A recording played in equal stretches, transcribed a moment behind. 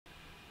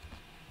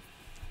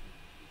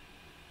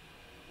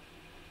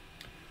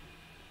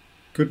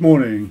Good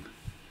morning,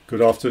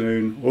 good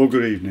afternoon or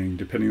good evening,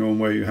 depending on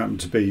where you happen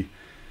to be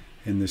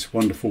in this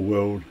wonderful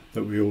world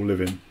that we all live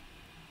in.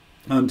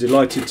 I'm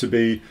delighted to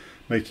be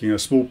making a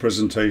small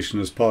presentation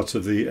as part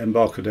of the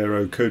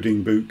Embarcadero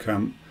Coding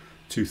Bootcamp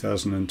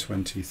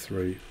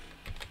 2023.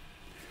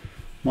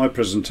 My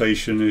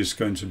presentation is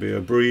going to be a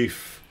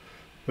brief,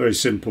 very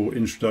simple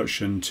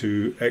introduction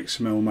to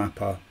XML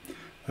Mapper,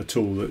 a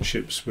tool that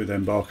ships with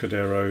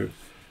Embarcadero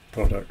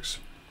products.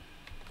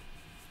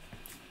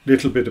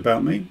 Little bit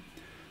about me.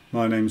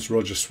 My name's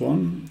Roger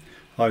Swann.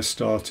 I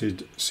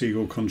started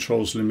Seagull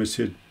Controls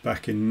Limited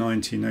back in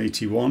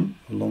 1981,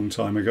 a long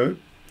time ago.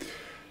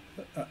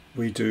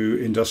 We do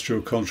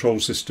industrial control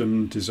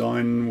system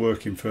design,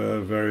 working for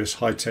various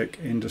high-tech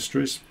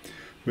industries.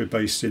 We're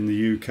based in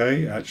the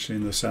UK, actually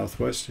in the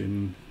southwest,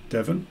 in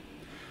Devon.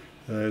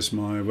 There's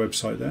my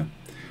website there.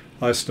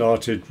 I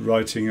started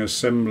writing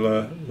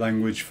assembler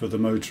language for the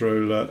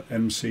Motorola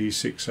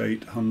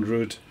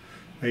MC6800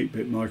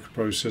 8-bit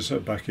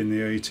microprocessor back in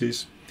the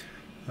 80s.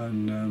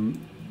 And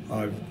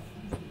I've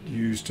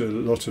used a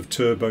lot of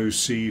Turbo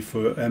C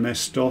for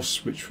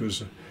MS-DOS, which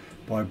was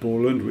by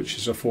Borland, which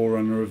is a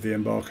forerunner of the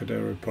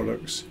Embarcadero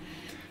products.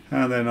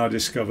 And then I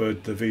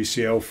discovered the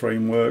VCL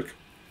framework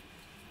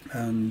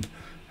and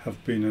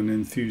have been an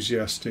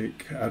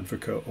enthusiastic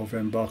advocate of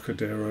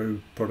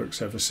Embarcadero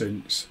products ever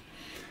since.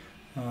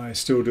 I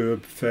still do a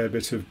fair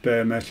bit of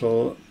bare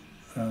metal,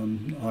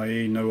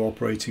 i.e. no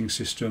operating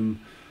system,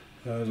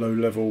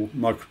 low-level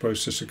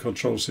microprocessor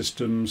control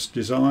systems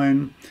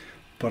design,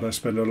 but I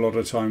spend a lot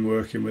of time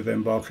working with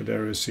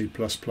Embarcadero C++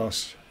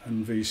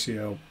 and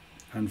VCL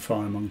and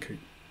FireMonkey.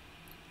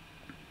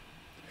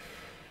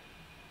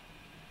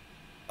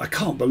 I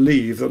can't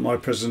believe that my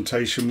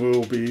presentation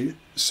will be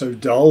so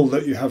dull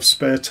that you have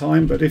spare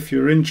time, but if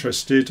you're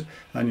interested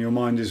and your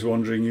mind is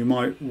wandering, you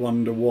might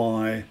wonder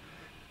why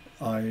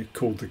I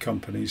called the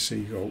company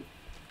Seagull.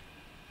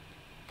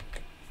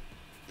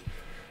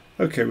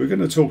 Okay, we're going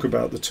to talk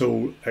about the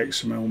tool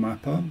XML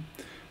Mapper.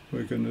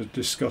 We're going to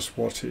discuss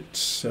what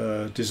it's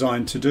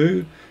designed to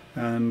do,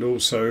 and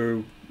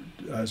also,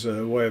 as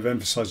a way of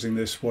emphasizing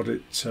this, what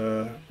it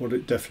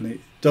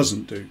definitely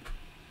doesn't do.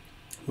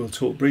 We'll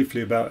talk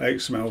briefly about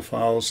XML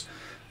files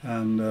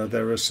and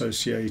their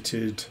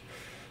associated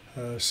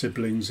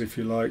siblings, if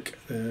you like,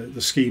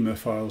 the schema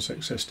files,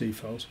 XSD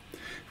files.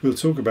 We'll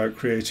talk about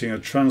creating a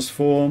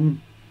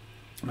transform,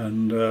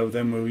 and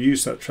then we'll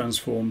use that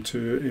transform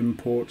to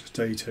import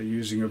data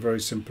using a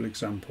very simple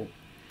example.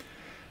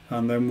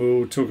 And then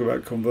we'll talk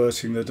about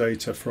converting the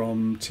data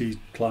from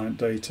T-client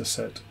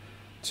dataset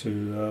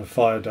to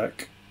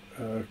FireDAC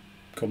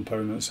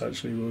components.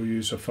 Actually, we'll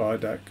use a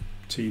FireDAC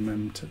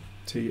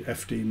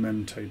TFD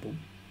mem table.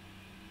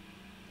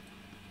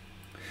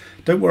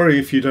 Don't worry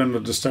if you don't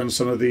understand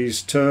some of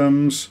these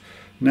terms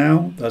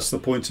now. That's the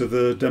point of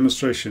the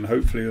demonstration.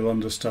 Hopefully you'll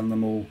understand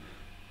them all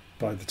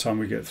by the time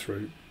we get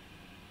through.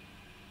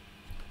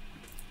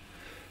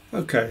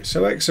 Okay,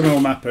 so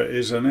XML Mapper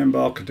is an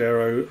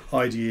Embarcadero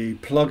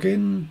IDE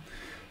plugin.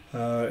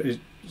 It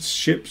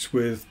ships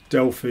with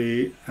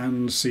Delphi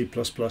and C++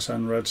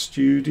 and Rad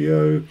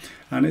Studio,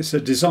 and it's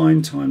a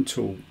design time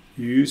tool.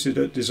 You use it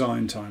at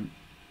design time,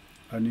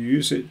 and you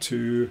use it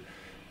to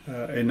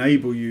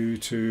enable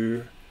your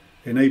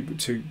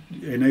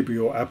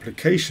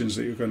applications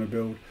that you're going to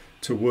build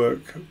to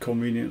work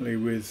conveniently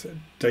with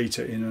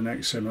data in an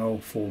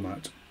XML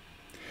format.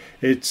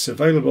 It's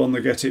available on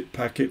the Get It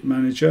Packet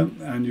Manager,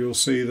 and you'll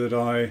see that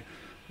I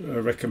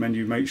recommend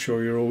you make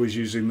sure you're always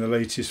using the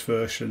latest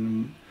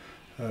version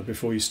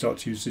before you start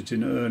to use it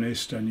in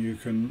earnest, and you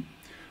can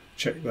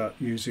check that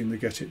using the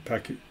Get It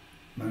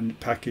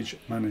Package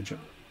Manager.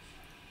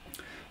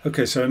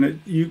 Okay, so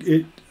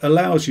it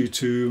allows you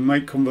to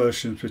make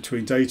conversions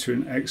between data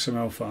in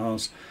XML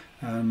files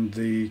and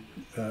the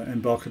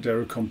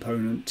Embarcadero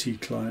component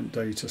T-client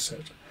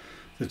dataset.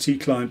 The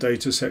T-client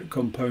dataset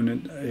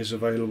component is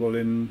available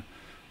in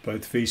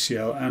both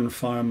VCL and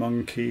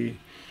FireMonkey,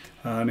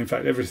 and in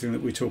fact everything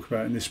that we talk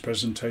about in this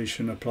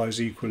presentation applies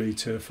equally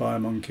to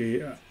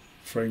FireMonkey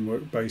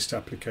framework-based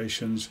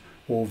applications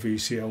or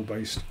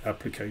VCL-based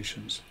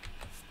applications.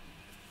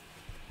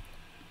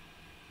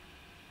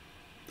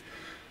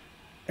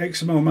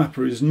 XML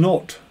Mapper is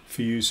not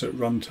for use at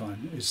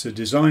runtime. It's a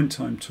design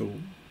time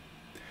tool.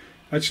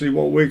 Actually,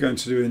 what we're going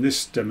to do in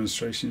this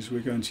demonstration is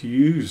we're going to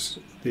use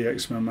the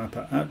XML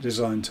Mapper at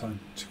design time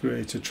to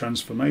create a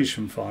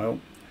transformation file,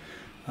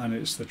 and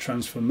it's the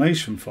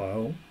transformation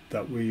file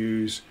that we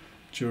use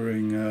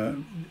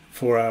during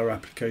for our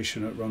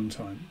application at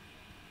runtime.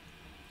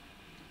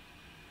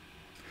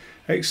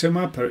 XML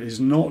Mapper is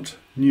not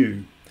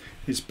new.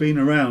 It's been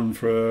around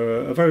for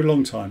a very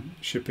long time,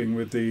 shipping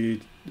with the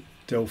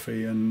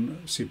Delphi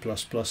and C++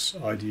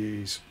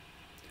 IDEs.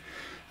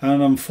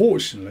 And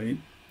unfortunately,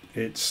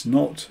 it's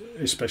not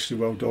especially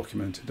well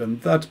documented,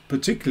 and that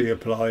particularly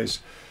applies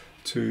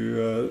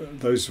to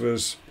those of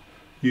us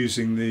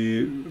using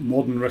the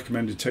modern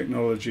recommended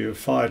technology of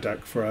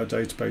FireDAC for our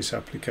database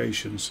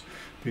applications.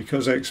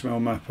 Because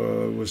XML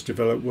Mapper was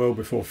developed well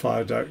before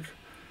FireDAC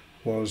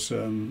was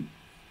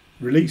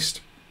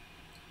released.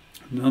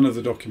 None of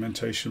the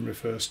documentation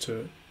refers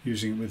to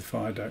using it with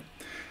FireDAC.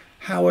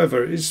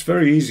 However, it's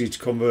very easy to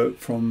convert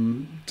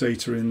from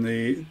data in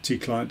the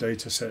T-client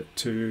dataset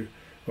to,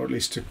 or at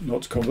least to,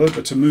 not to convert,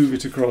 but to move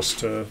it across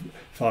to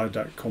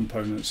FireDAC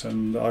components,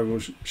 and I will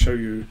show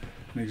you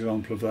an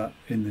example of that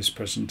in this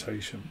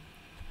presentation.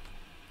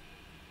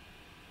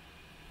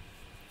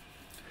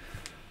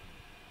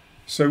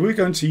 So we're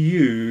going to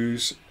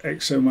use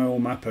XML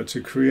Mapper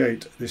to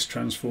create this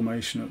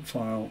transformation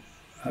file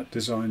at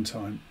design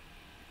time.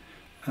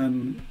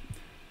 And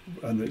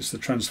it's the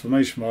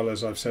transformation file,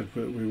 as I've said,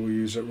 that we will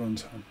use at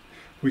runtime.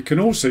 We can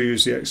also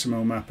use the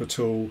XML Mapper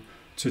tool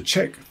to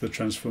check the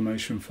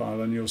transformation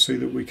file, and you'll see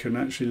that we can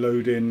actually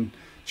load in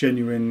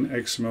genuine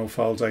XML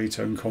file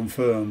data and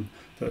confirm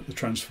that the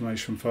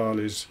transformation file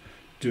is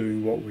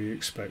doing what we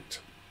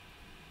expect.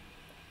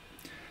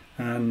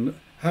 And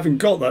having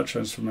got that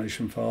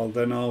transformation file,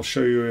 then I'll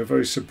show you a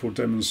very simple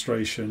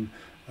demonstration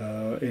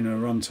in a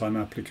runtime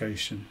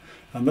application.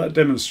 And that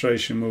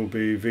demonstration will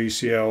be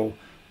VCL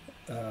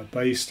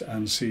based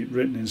and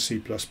written in C++,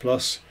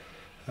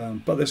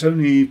 but there's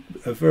only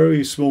a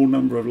very small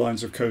number of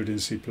lines of code in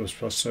C++,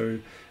 so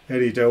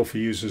any Delphi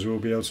users will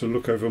be able to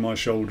look over my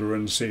shoulder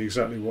and see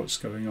exactly what's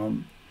going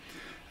on.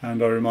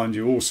 And I remind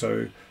you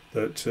also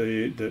that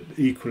that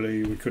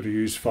equally we could have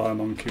used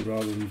FireMonkey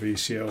rather than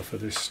VCL for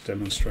this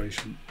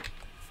demonstration.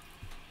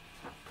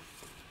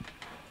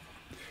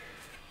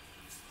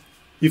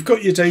 You've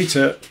got your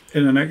data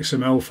in an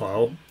XML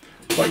file,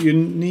 but you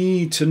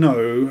need to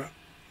know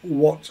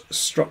what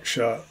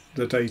structure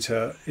the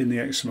data in the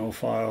XML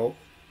file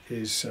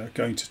is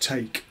going to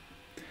take.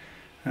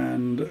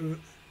 And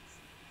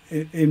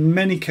in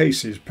many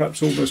cases,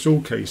 perhaps almost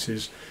all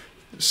cases,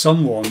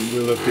 someone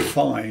will have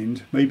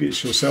defined, maybe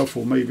it's yourself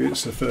or maybe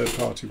it's a third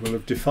party, will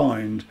have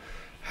defined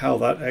how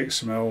that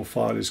XML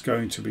file is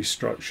going to be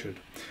structured.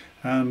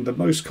 And the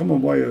most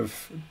common way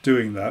of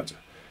doing that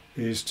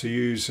is to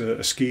use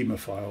a schema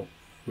file,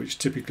 which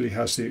typically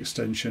has the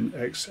extension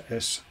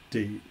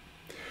XSD.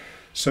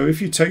 So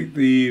if you take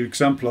the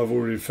example I've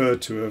already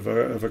referred to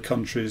of a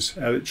country's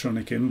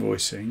electronic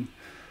invoicing,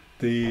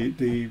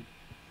 the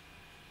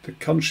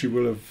country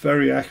will have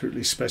very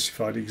accurately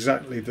specified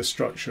exactly the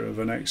structure of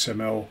an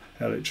XML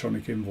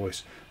electronic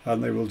invoice,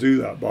 and they will do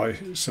that by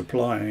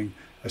supplying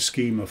a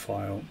schema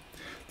file.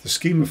 The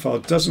schema file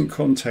doesn't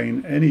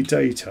contain any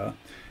data,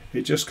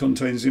 it just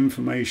contains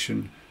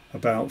information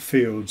about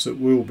fields that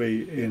will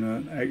be in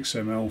an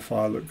XML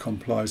file that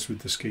complies with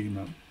the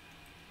schema.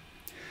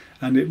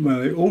 And it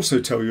will also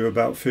tell you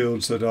about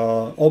fields that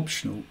are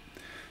optional.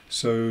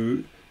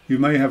 So you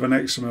may have an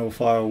XML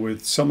file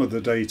with some of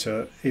the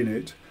data in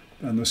it,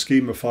 and the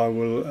schema file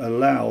will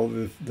allow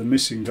the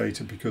missing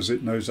data because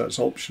it knows that's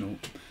optional.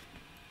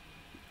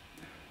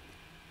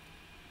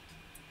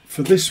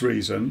 For this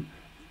reason,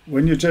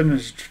 when you're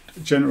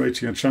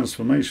generating a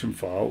transformation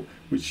file,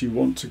 which you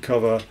want to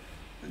cover,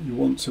 you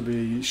want to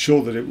be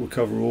sure that it will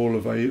cover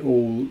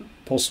all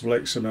possible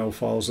XML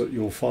files that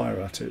you'll fire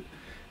at it.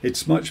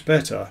 It's much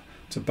better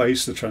to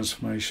base the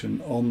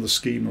transformation on the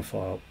schema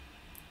file.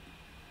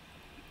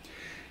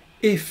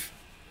 If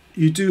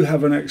you do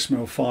have an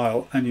XML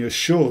file and you're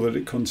sure that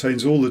it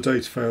contains all the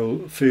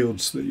data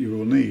fields that you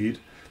will need,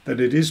 then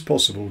it is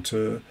possible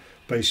to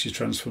base your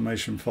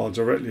transformation file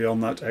directly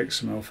on that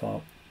XML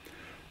file.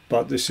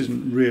 But this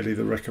isn't really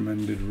the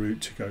recommended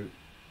route to go.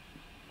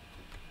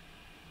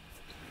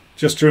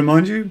 Just to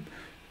remind you,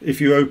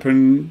 if you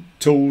open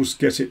Tools,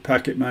 Get It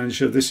Packet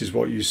Manager, this is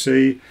what you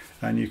see,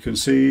 and you can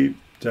see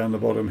down the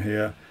bottom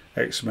here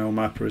XML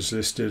Mapper is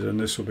listed, and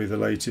this will be the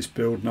latest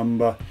build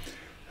number.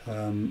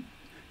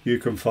 You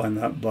can find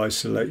that by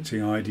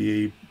selecting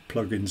IDE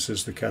plugins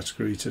as the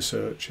category to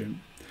search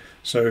in.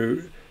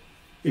 So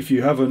if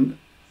you haven't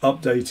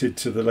updated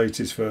to the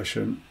latest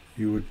version,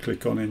 you would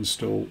click on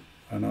Install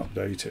and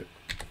update it.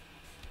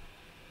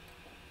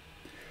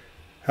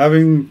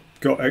 Having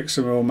got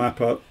XML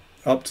Mapper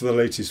up to the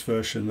latest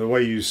version, the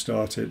way you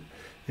start it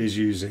is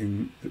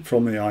using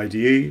from the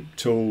IDE,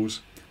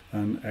 Tools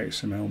and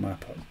XML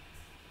Mapper.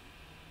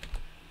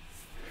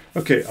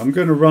 Okay, I'm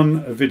going to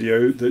run a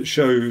video that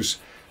shows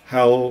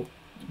how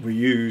we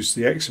use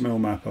the XML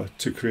Mapper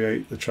to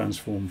create the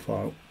transform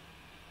file.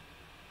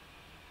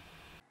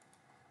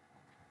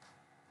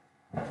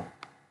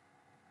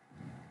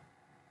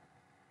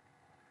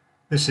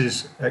 This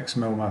is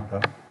XML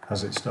Mapper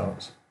as it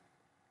starts.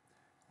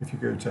 If you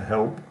go to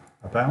Help,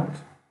 About,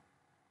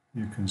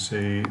 you can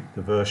see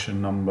the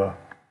version number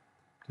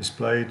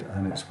displayed,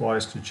 and it's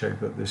wise to check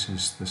that this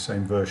is the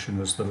same version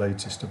as the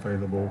latest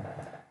available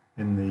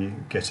in the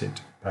Get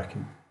It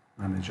Packet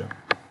Manager.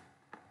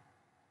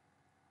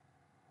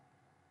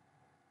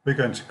 We're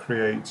going to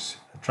create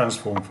a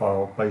transform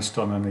file based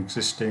on an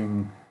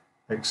existing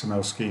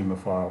XML schema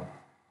file,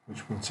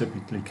 which will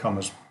typically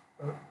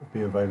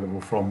be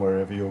available from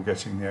wherever you're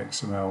getting the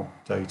XML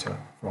data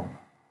from.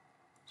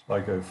 So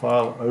I go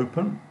File,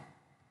 Open.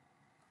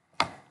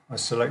 I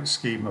select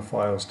schema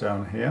files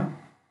down here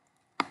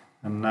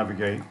and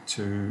navigate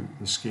to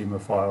the schema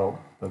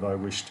file that I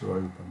wish to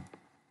open.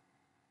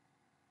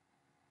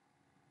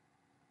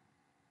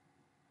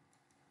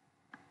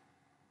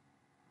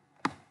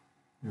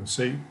 you'll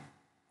see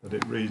that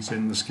it reads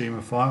in the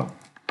schema file.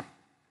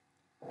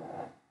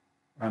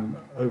 And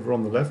over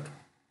on the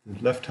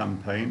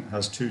left-hand pane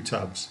has two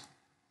tabs.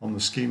 On the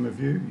schema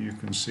view, you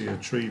can see a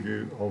tree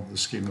view of the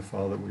schema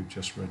file that we've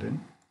just read in.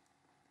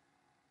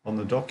 On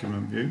the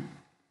document view,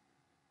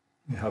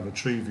 you have a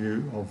tree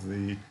view of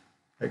the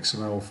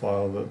XML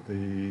file that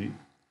the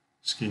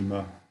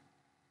schema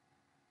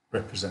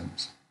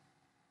represents.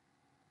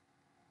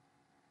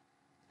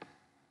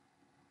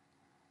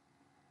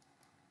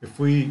 If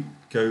we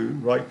go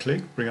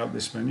right-click, bring up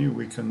this menu,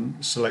 we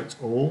can select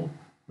all,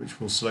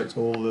 which will select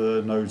all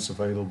the nodes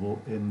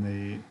available in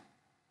the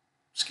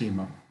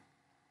schema.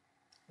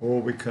 Or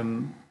we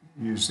can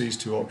use these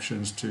two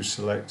options to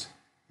select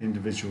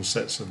individual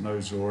sets of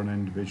nodes or an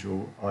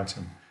individual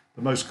item.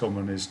 The most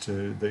common is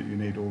that you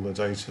need all the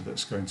data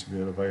that's going to be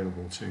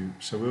available to you.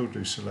 So we'll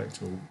do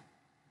select all.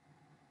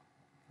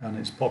 And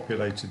it's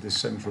populated this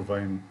central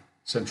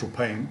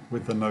pane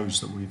with the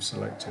nodes that we've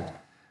selected.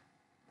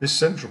 This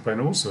central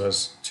pane also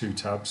has two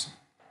tabs,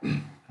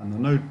 and the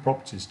node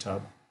properties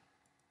tab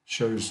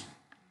shows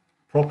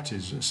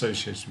properties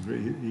associated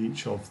with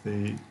each of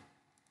the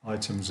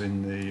items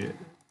in the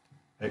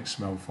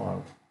XML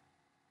file.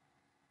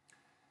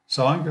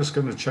 So I'm just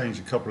going to change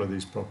a couple of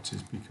these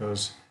properties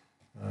because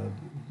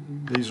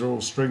these are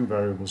all string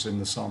variables in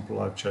the sample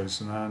I've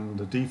chosen, and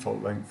the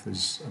default length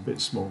is a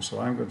bit small, so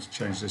I'm going to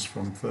change this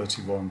from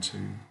 31 to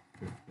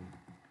 50.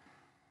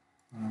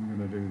 And I'm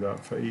going to do that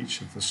for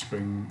each of the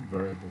string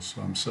variables.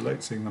 So I'm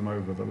selecting them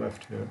over the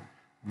left here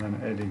and then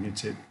editing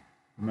it.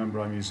 Remember,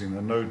 I'm using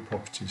the node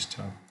properties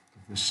tab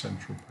of this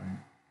central pane.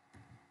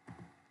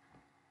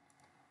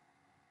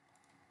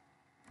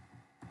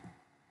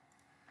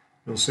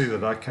 You'll see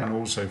that I can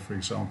also, for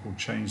example,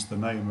 change the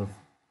name of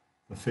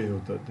the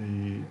field that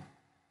the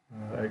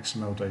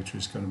XML data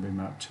is going to be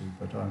mapped to,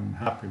 but I'm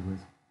happy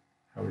with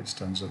how it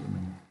stands at the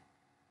minute.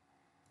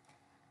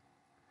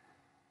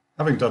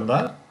 Having done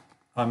that,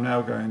 I'm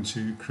now going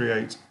to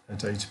create a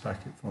data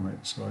packet from it.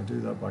 So I do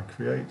that by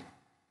create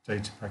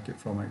data packet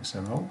from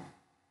XML,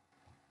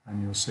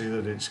 and you'll see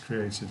that it's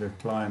created a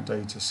client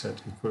data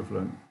set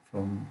equivalent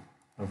of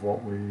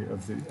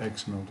the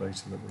XML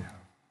data that we have.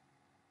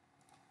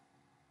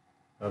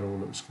 That all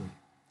looks good.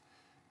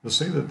 You'll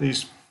see that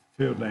these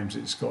field names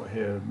it's got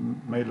here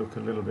may look a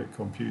little bit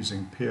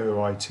confusing.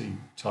 POIT,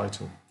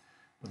 title,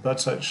 but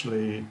that's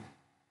actually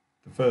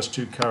the first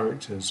two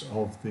characters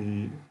of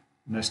the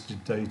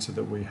nested data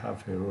that we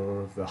have here,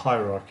 or of the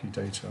hierarchy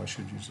data, I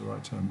should use the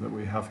right term, that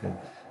we have here.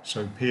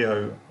 So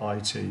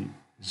POIT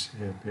is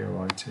here,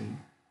 POIT,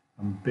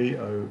 and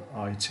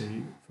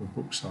BOIT for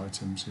books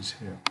items is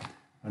here.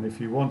 And if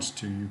you wanted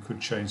to, you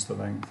could change the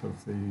length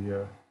of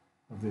the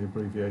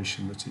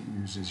abbreviation that it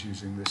uses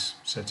using this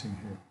setting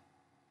here.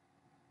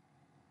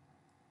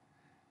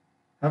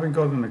 Having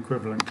got an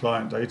equivalent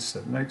client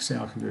dataset, the next thing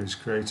I can do is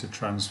create a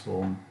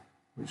transform,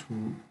 which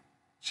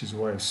is a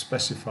way of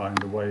specifying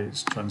the way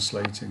it's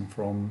translating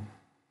from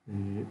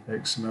the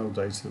XML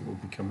data that will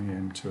be coming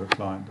into a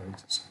client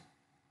dataset.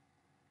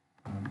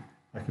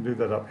 I can do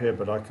that up here,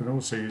 but I can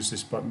also use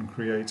this button,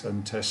 create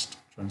and test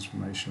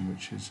transformation,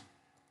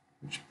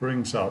 which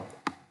brings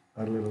up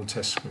a little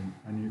test screen,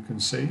 and you can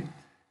see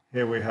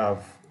here we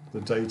have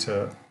the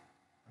data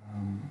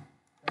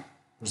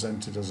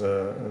presented as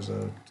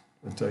a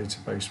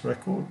database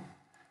record,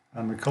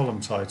 and the column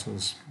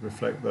titles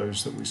reflect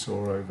those that we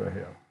saw over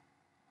here.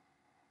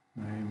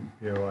 Name,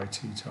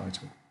 POIT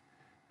title.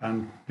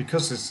 And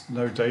because there's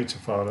no data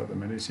file at the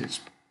minute,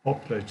 it's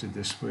populated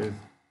this with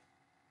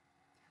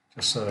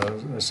just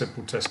a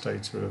simple test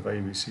data of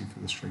ABC for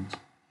the strings.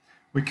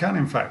 We can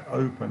in fact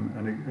open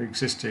an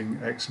existing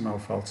XML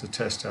file to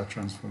test our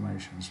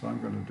transformation, so I'm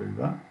going to do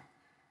that.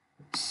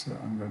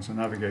 I'm going to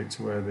navigate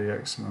to where the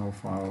XML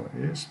file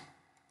is,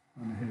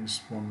 and here's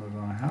one that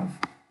I have,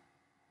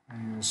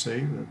 and you'll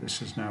see that this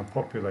has now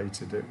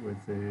populated it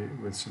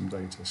with some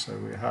data. So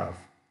we have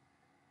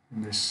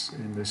in this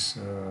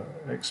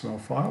XML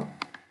file,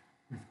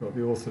 we've got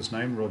the author's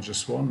name, Roger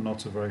Swann,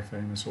 not a very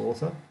famous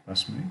author,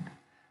 that's me.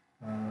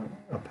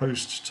 A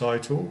post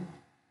title,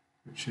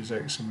 which is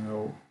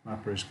XML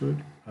mapper is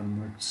good,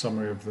 and the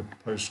summary of the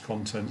post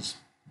contents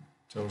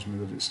tells me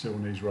that it still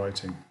needs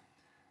writing.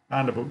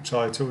 And a book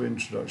title,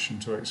 Introduction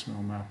to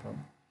XML Mapper,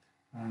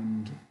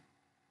 and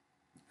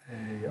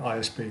a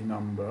ISBN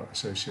number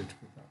associated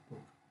with that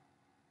book.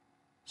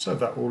 So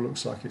that all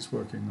looks like it's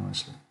working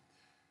nicely.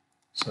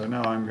 So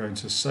now I'm going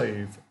to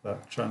save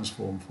that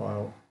transform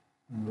file,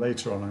 and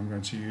later on I'm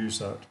going to use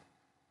that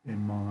in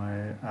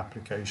my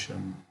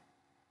application.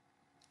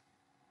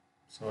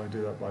 So I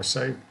do that by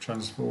save,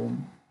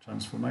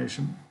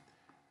 transformation,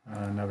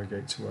 and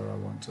navigate to where I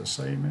want to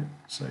save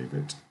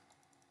it.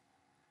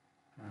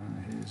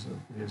 And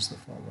here's the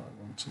file that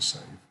I want to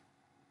save.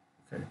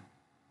 Okay.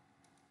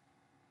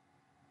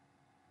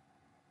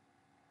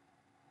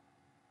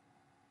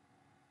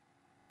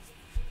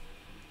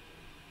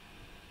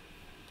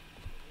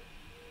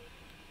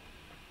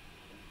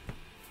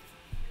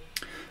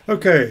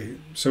 Okay,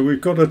 so we've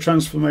got a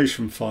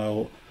transformation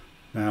file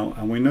now,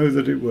 and we know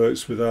that it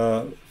works with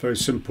our very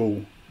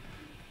simple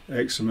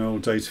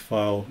XML data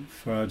file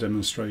for our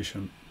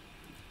demonstration.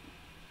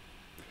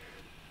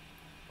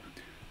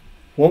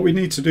 What we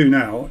need to do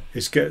now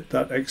is get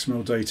that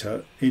XML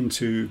data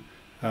into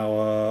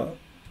our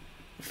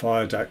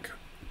FireDAC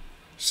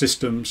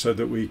system so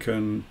that we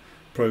can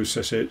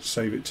process it,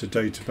 save it to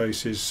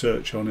databases,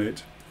 search on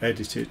it,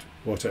 edit it,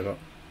 whatever.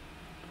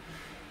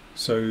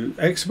 So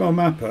XML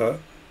Mapper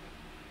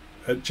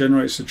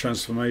generates a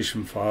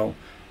transformation file,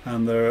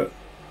 and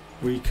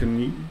we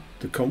can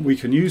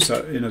use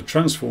that in a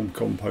transform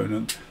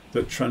component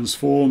that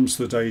transforms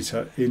the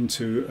data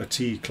into a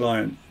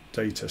T-client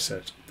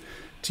dataset.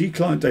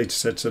 T-client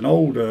dataset's an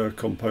older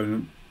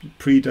component,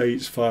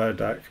 predates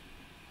FireDAC,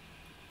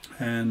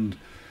 and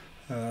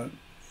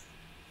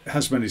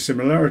has many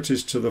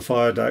similarities to the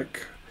FireDAC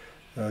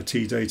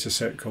T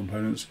dataset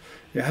components.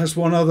 It has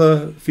one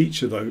other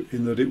feature though,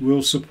 in that it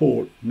will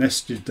support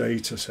nested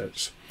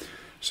datasets.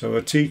 So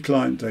a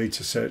T-client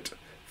dataset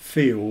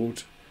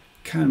field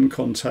can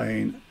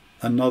contain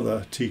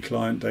another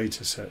T-client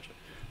dataset.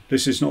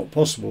 This is not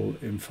possible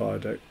in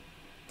FireDAC,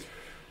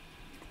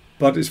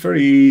 but it's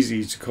very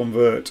easy to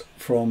convert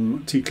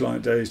from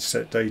T-client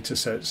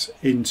datasets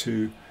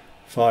into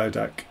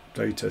FireDAC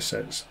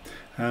datasets.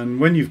 And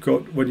when you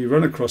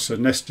run across a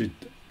nested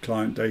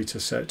client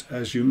dataset,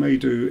 as you may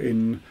do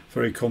in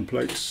very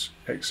complex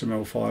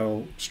XML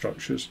file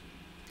structures,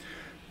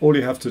 all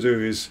you have to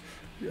do is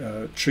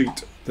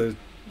treat the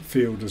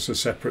field as a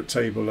separate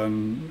table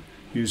and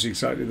use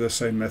exactly the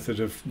same method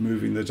of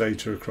moving the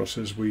data across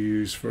as we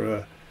use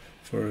for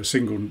a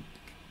single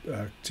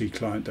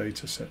T-client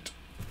dataset.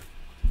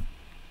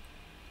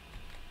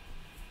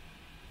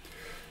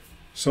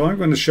 So I'm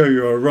going to show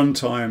you a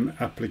runtime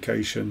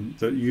application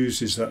that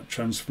uses that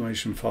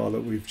transformation file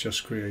that we've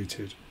just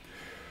created.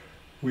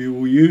 We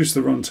will use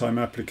the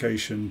runtime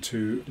application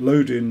to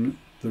load in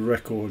the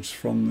records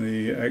from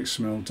the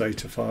XML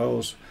data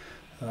files.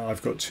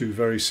 I've got two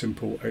very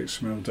simple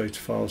XML data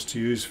files to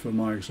use for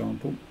my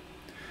example.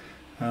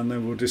 And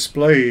then we'll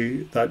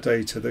display that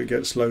data that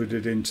gets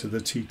loaded into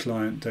the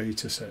T-client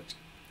dataset.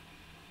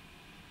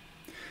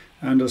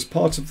 And as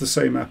part of the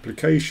same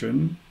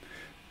application,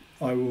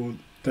 I will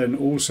then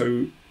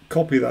also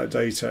copy that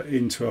data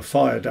into a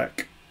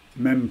FireDAC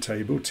mem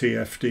table,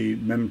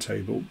 TFD mem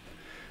table,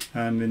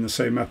 and in the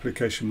same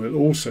application we'll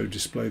also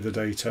display the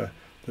data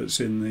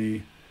that's in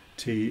the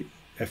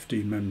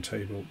TFD mem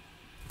table.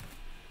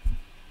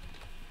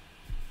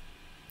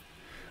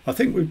 I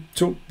think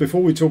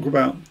before we talk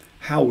about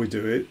how we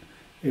do it,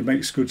 it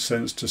makes good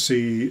sense to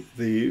see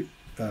the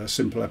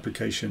simple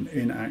application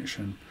in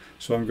action.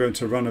 So I'm going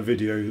to run a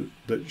video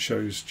that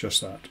shows just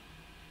that.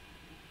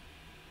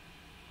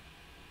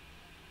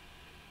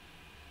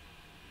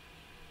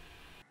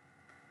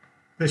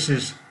 This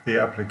is the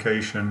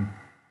application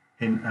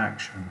in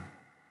action.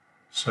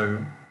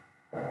 So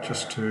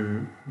just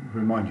to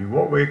remind you,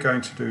 what we're going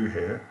to do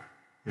here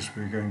is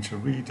we're going to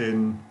read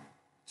in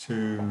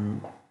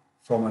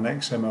from an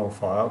XML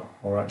file,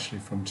 or actually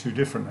from two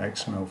different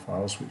XML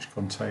files which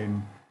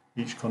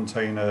each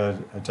contain a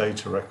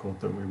data record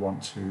that we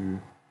want to,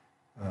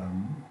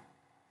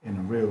 in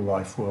a real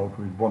life world,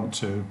 we'd want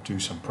to do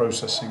some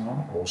processing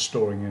on or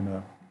storing in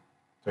a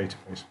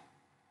database.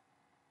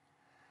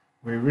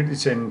 We read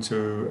it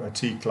into a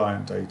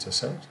T-client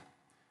dataset,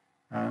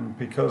 and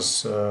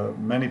because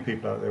many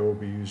people out there will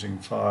be using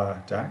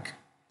FireDAC,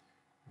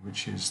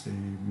 which is the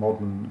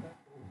modern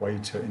way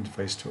to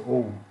interface to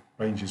all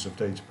ranges of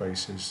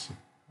databases,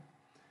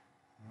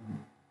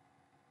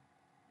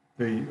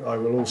 I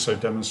will also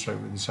demonstrate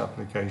with this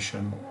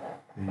application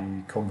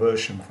the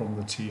conversion from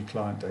the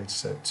T-client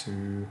dataset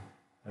to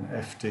an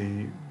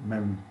FD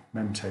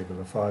mem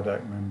table, a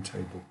FireDAC mem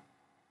table.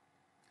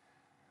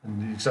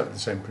 And exactly the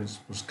same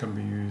principles can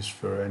be used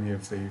for any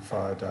of the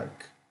FireDAC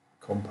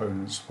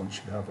components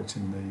once you have it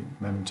in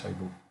the mem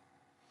table.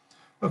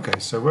 Okay,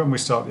 so when we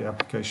start the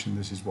application,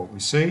 this is what we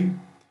see.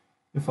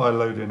 If I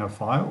load in a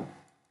file,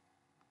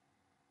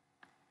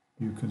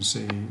 you can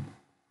see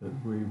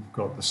that we've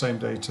got the same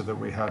data that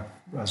we had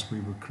as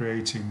we were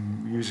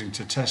using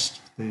to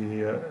test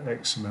the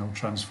XML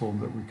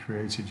transform that we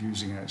created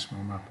using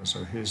XML Mapper.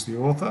 So here's the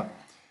author,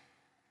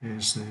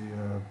 here's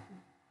the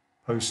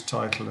post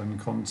title and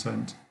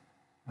content,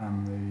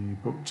 and the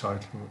book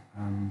title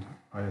and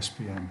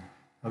ISBN.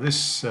 Now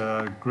this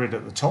grid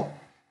at the top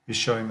is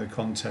showing the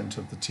content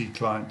of the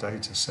T-client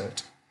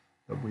dataset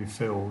that we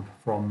filled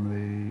from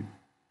the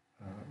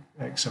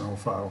XML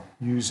file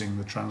using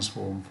the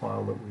transformation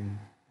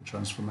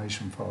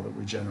file that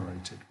we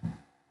generated.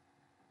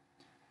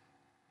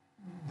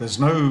 There's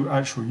no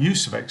actual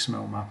use of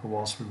XML Mapper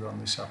whilst we run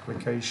this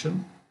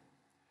application.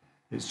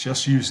 It's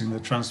just using the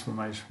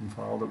transformation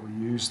file that we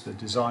used the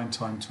design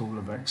time tool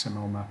of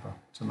XML Mapper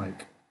to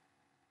make.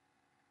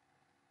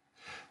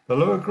 The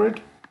lower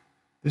grid,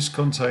 this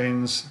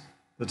contains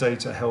the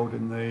data held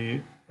in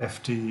the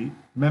FD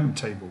mem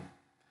table.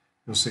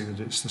 You'll see that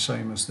it's the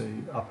same as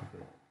the upper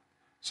grid.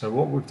 So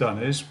what we've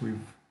done is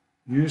we've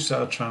used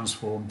our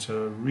transform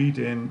to read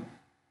in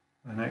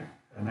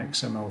an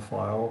XML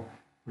file.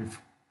 We've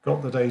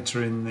got the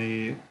data in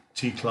the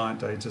T-client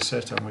data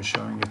set, and we're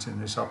showing it in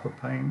this upper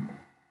pane,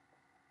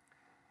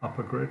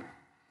 upper grid.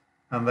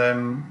 And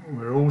then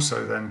we're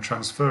also then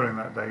transferring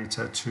that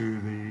data to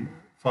the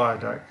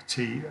FireDAC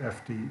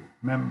TFD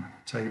mem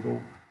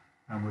table,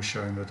 and we're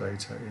showing the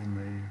data in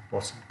the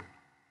bottom.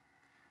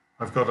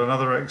 I've got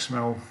another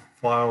XML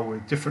file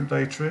with different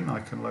data in.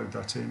 I can load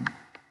that in.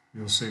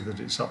 You'll see that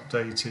it's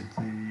updated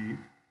the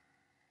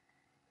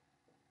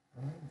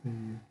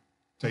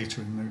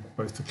data in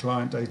both the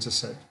client data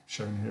set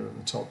shown here at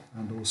the top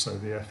and also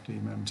the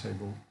FD mem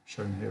table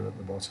shown here at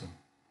the bottom.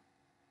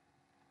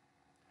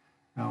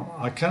 Now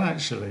I can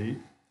actually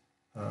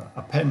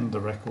append the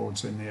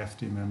records in the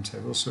FD mem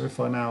table. So if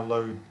I now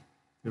load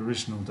the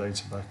original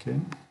data back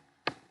in,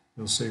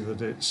 you'll see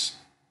that it's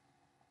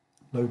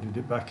loaded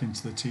it back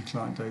into the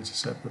T-client data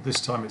set, but this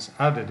time it's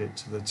added it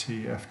to the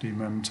TFD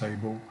mem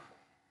table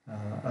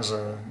as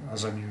a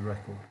new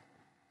record.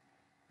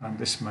 And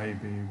this may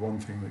be one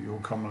thing that you'll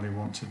commonly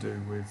want to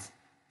do with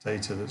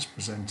data that's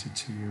presented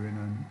to you in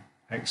an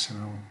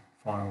XML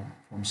file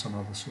from some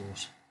other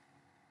source.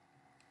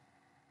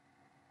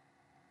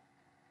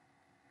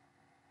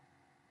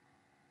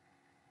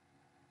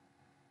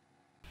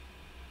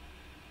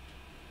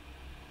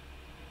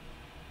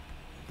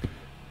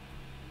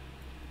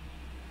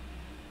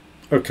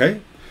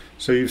 Okay,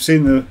 so you've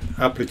seen the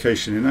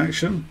application in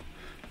action.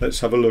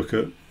 Let's have a look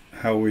at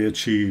how we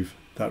achieve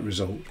that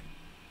result.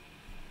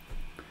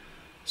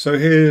 So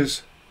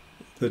here's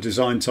the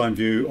design time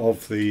view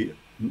of the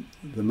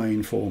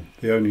main form,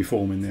 the only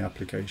form in the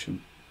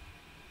application.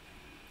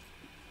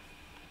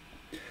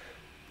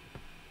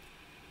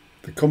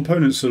 The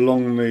components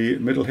along the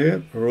middle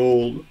here are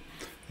all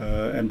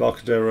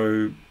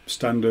Embarcadero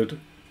standard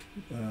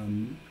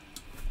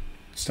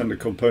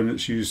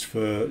components used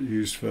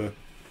for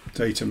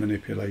data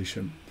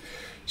manipulation.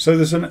 So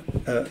there's a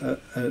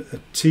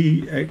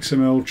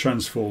XML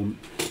transform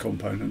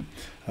component,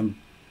 and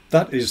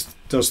that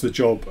does the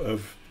job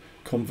of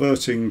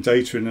converting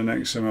data in an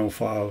XML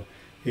file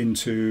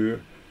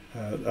into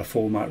a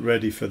format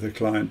ready for the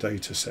client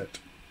data set.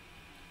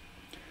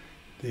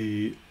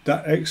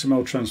 That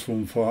XML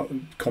transform file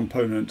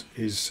component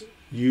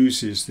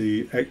uses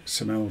the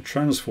XML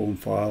transform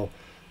file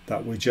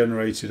that we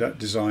generated at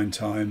design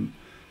time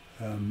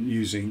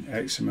using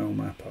XML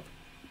mapper.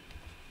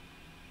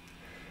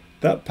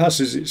 That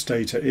passes its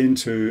data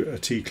into a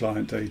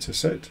T-client data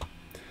set,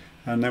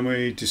 and then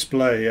we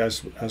display,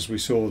 as we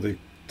saw, the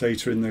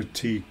data in the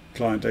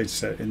T-client data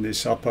set in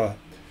this upper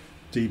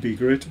DB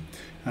grid.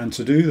 And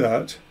to do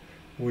that,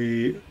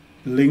 we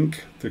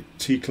link the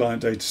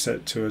T-client data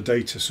set to a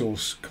data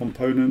source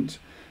component,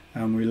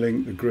 and we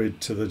link the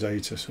grid to the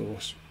data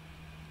source.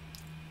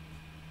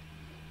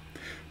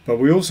 But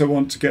we also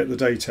want to get the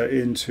data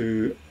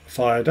into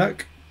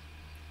FireDAC,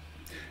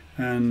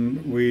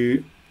 and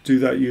we do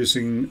that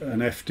using an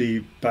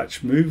FD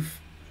batch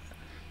move,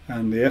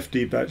 and the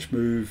FD batch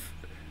move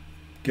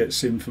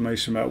gets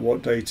information about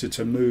what data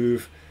to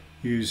move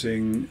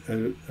using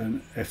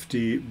an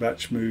FD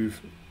batch move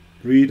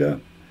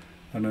reader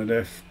and an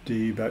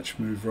FD batch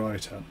move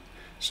writer.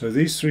 So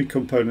these three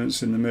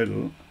components in the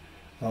middle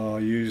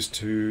are used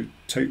to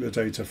take the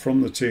data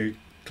from the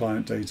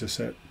T-client data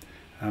set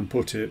and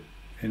put it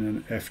in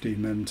an FD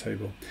mem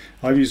table.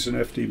 I've used an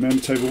FD mem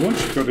table.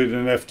 Once you've got it in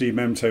an FD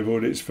mem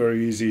table, it's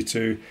very easy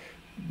to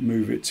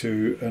move it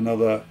to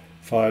another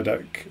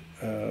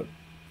FireDAC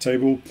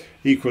table.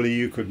 Equally,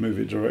 you could move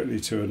it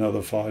directly to another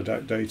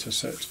FireDAC data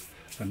set,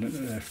 an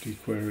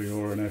FD query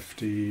or an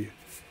FD.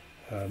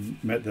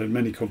 There are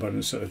many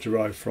components that are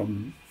derived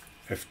from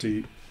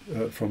FD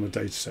from a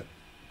data set.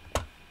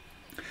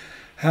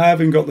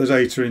 Having got the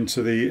data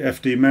into the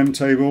FD mem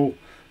table,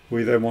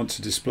 we then want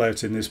to display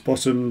it in this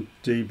bottom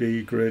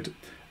DB grid,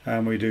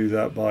 and we do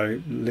that by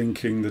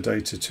linking the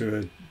data to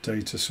a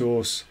data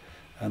source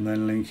and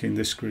then linking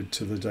this grid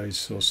to the data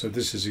source. So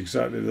this is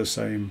exactly the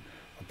same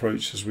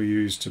approach as we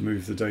used to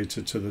move the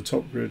data to the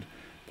top grid,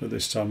 but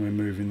this time we're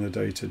moving the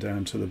data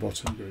down to the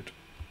bottom grid.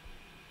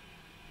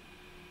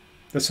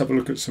 Let's have a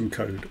look at some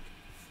code.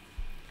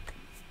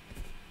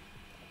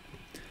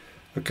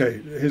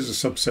 Okay, here's a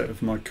subset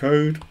of my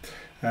code,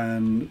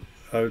 and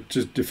I'll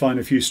just define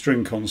a few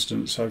string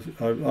constants. I've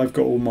got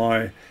all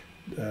my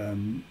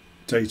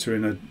data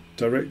in a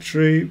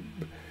directory,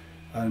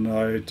 and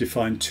I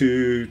define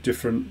two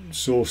different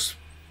source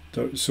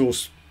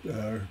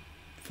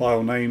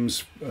file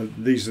names.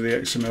 These are the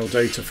XML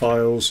data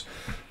files,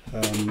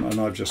 and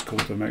I've just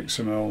called them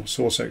XML,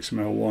 source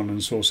XML1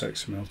 and source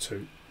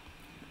XML2.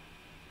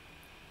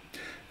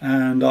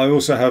 And I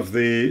also have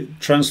the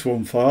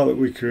transform file that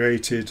we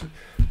created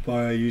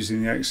by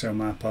using the Excel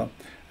mapper,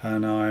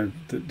 and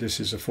this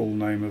is a full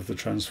name of the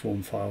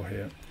transform file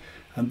here.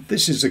 And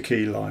this is a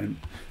key line.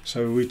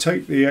 So we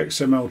take the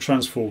XML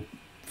transform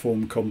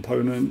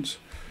component,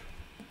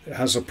 it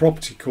has a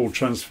property called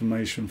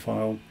transformation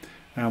file,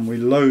 and we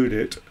load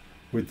it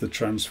with the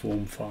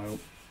transform file.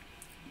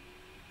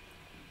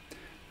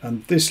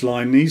 And this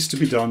line needs to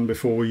be done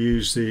before we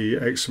use the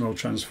XML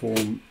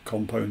transform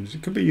component.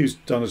 It could be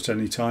done at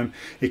any time.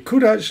 It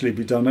could actually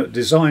be done at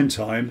design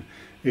time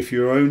if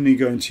you're only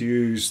going to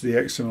use the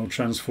XML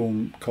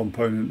transform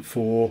component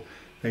for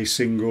a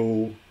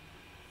single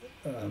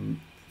incoming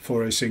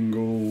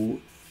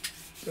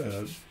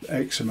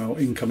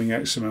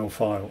XML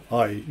file,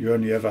 i.e. you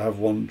only ever have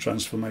one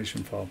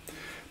transformation file.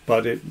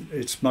 But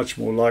it's much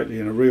more likely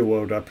in a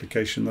real-world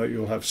application that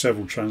you'll have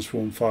several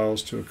transform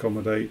files to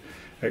accommodate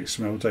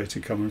XML data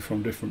coming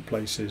from different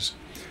places.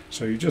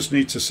 So you just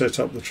need to set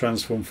up the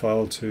transform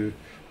file to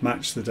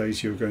match the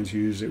data you're going to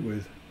use it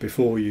with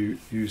before you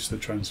use the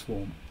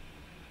transform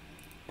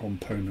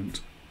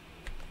component.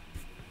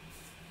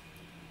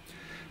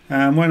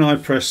 And when I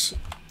press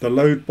the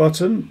load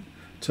button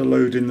to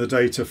load in the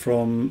data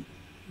from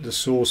the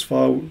source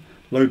file,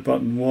 load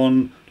button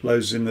 1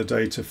 loads in the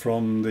data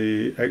from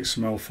the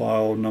XML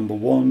file number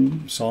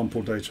 1,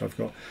 sample data I've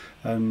got,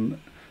 and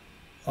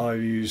I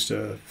used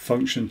a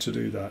function to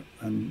do that.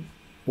 And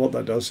what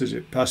that does is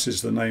it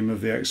passes the name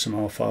of the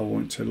XML file I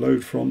want to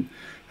load from,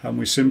 and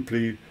we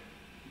simply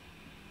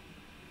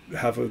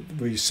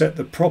we set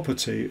the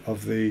property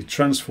of the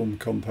transform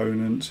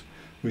component,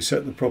 we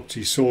set the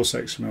property source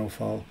XML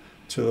file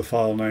to the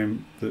file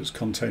name that's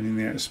containing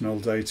the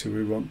XML data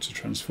we want to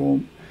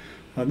transform.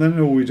 And then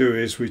all we do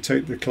is we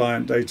take the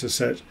client data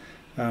set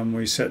and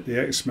we set the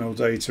XML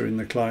data in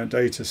the client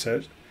data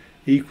set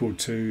equal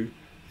to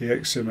the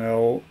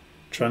XML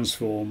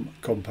transform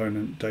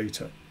component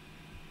data.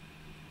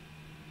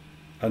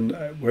 And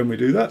when we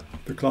do that,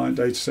 the client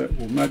data set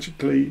will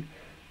magically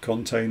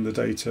contain the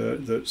data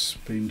that's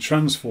been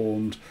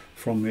transformed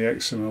from the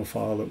XML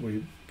file that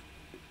we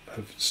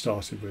have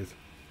started with.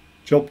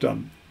 Job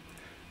done.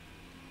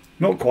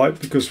 Not quite,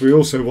 because we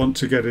also want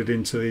to get it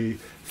into the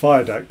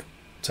FireDAC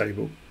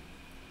table,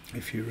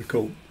 if you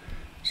recall.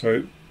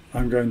 So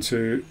I'm going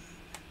to,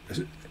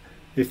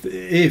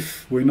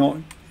 if we're not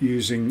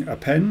using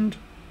append,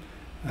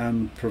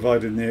 and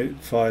providing the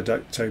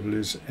FireDAC table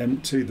is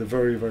empty, the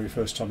very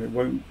first time it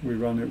won't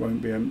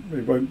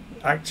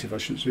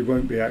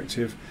be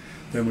active,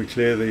 then we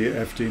clear the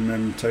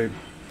FDMEM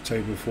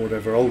table for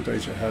whatever old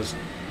data it has,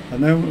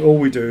 and then all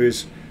we do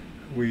is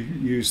we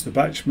use the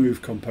batch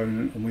move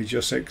component and we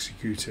just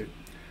execute it.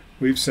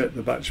 We've set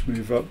the batch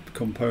move up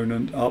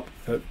component up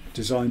at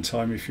design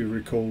time, if you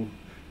recall,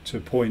 to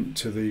point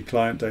to the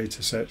client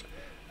data set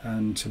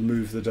and to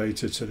move the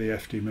data to the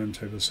FDMEM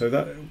table. So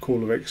that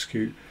call of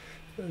execute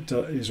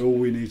is all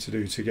we need to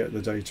do to get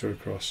the data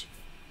across.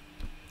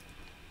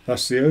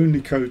 That's the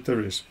only code there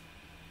is.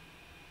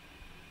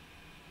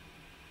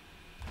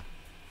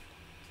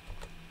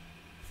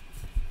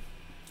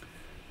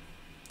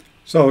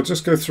 So I'll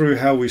just go through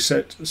how we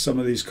set some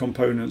of these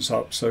components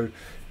up. So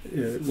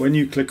when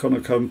you click on a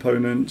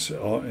component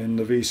in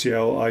the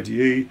VCL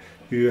IDE,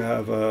 you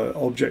have an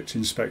object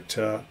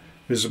inspector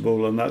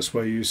visible, and that's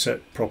where you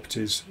set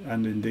properties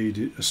and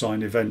indeed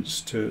assign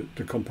events to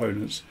the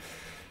components.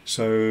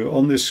 So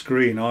on this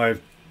screen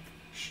I've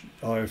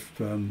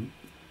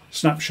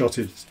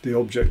snapshotted the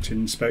object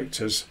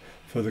inspectors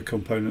for the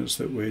components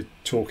that we're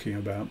talking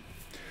about.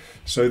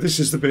 So this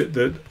is the bit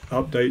that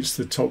updates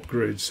the top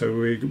grid. So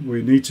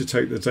we need to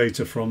take the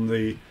data from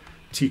the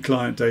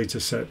T-client data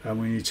set and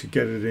we need to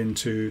get it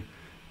into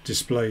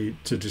display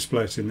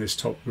it in this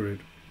top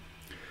grid.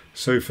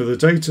 So for the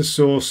data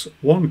source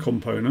 1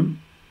 component,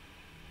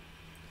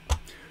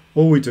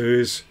 all we do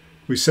is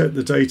we set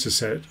the data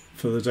set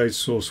for the data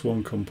source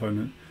 1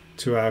 component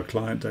to our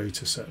client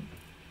data set.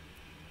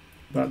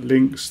 That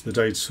links the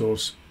data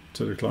source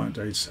to the client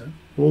data set.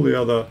 All the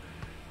other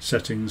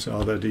settings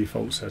are their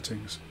default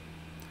settings.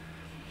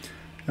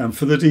 And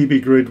for the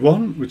DB grid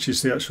 1, which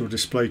is the actual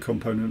display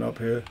component up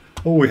here,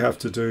 all we have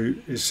to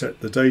do is set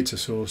the data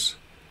source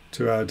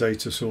to our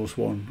data source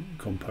 1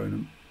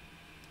 component.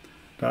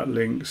 That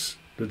links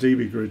the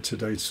DB grid to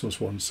data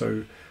source 1.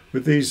 So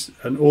with these,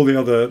 and all the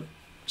other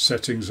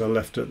settings are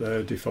left at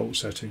their default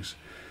settings.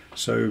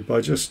 So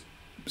by just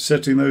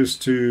setting those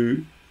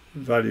two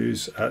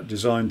values at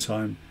design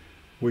time,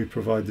 we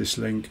provide this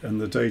link,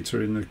 and the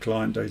data in the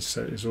client data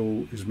set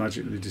is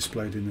magically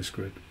displayed in this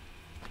grid.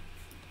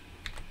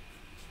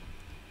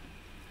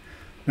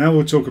 Now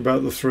we'll talk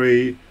about the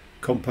 3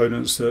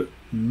 components that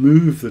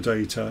move the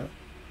data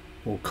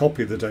or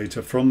copy the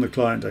data from the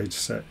client data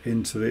set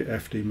into the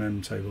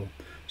FDMEM table.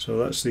 So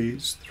that's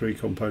these 3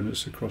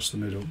 components across the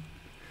middle.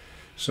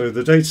 So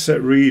the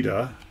dataset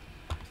reader,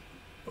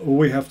 all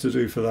we have to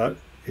do for that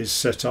is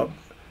set up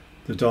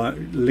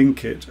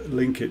link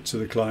it to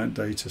the client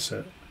data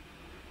set.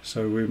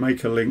 So we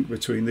make a link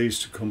between these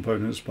 2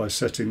 components by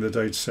setting the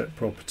dataset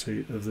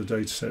property of the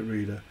dataset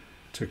reader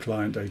to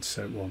client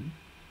dataset 1.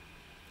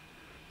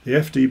 The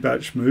FD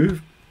batch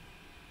move,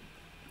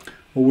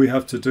 all we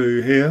have to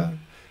do here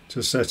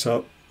to set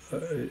up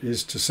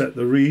is to set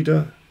the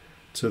reader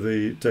to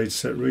the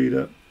dataset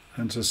reader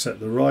and to set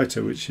the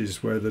writer, which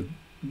is where the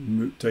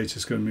data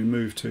is going to be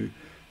moved to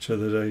the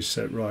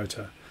dataset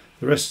writer.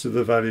 The rest of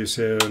the values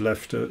here are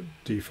left at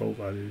default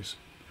values.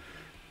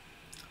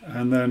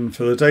 And then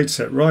for the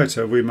dataset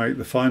writer, we make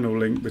the final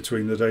link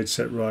between the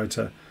dataset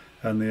writer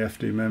and the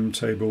FDMEM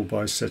table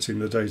by setting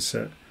the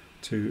dataset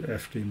to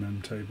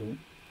FDMEM table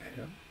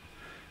here.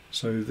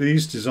 So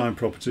these design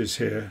properties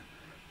here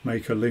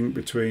make a link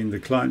between the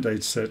client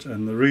dataset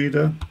and the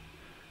reader,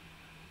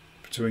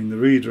 between the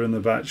reader and the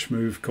batch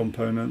move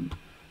component,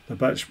 the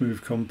batch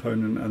move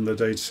component and the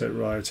dataset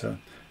writer,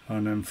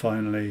 and then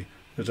finally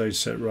the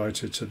dataset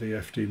writer to the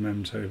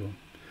FDMEM table.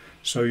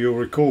 So you'll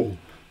recall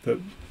that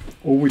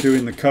all we do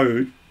in the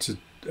code to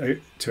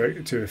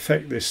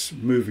effect this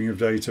moving of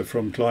data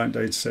from client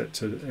dataset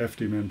to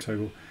FDMEM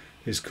table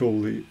is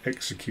called the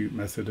execute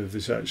method of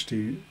this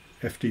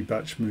FD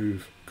batch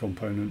move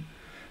component,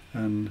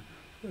 and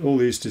all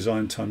these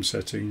design time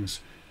settings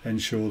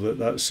ensure that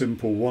that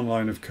simple one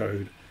line of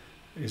code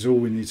is all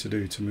we need to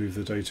do to move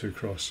the data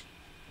across.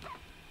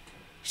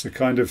 It's the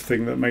kind of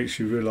thing that makes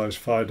you realize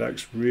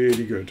FireDAC's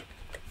really good.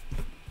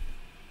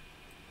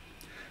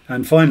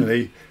 And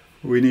finally,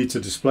 we need to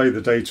display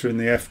the data in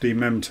the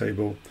FDMEM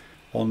table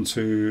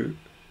onto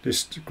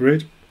this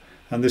grid,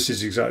 and this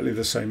is exactly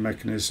the same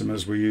mechanism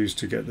as we use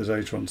to get the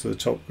data onto the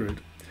top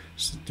grid.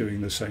 It's doing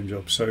the same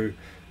job. So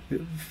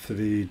for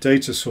the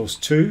data source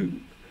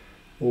 2,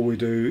 all we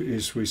do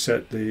is we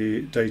set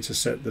the data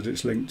set that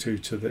it's linked to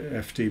the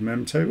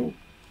FDMEM table,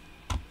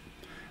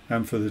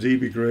 and for the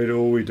DB grid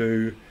all we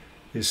do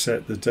is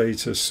set the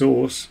data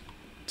source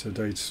to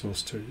data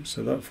source 2.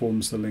 So that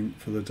forms the link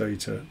for the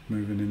data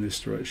moving in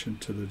this direction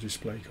to the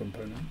display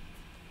component.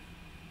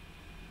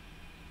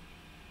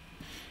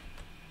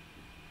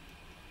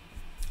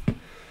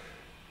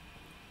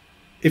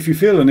 If you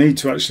feel a need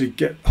to actually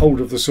get hold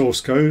of the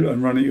source code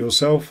and run it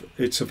yourself,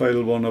 it's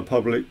available on a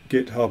public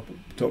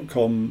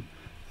github.com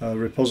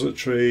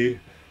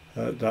repository,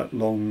 that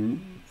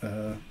long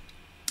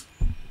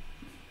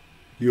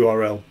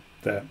URL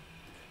there.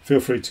 Feel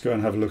free to go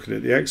and have a look at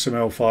it. The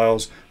XML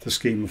files, the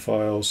schema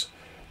files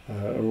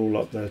are all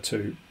up there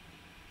too.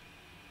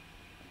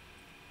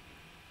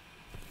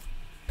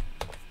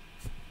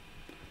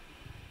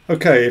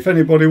 Okay, if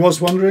anybody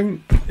was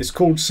wondering, it's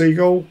called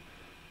Seagull.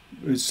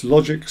 It's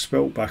logic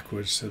spelt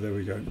backwards, so there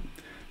we go.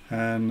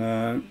 And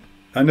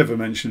I never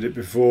mentioned it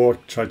before,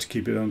 tried to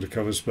keep it under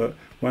covers, but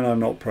when I'm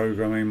not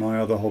programming, my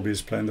other hobby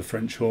is playing the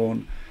French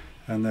horn,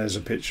 and there's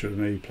a picture of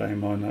me playing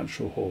my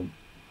natural horn.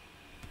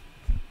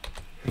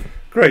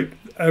 Great,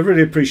 I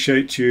really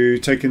appreciate you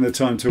taking the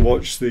time to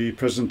watch the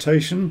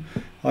presentation.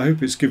 I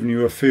hope it's given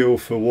you a feel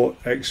for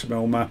what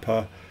XML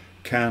Mapper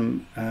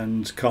can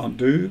and can't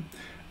do,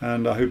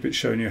 and I hope it's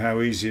shown you how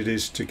easy it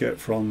is to get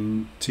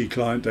from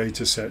T-client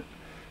dataset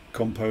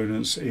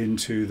components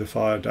into the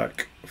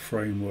FireDAC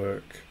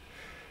framework.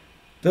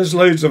 There's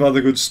loads of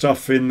other good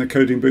stuff in the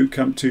Coding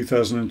Bootcamp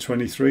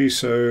 2023,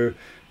 so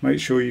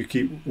make sure you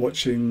keep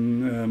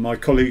watching my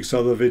colleagues'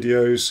 other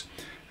videos,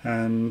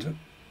 and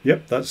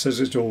yep, that says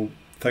it all.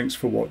 Thanks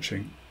for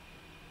watching.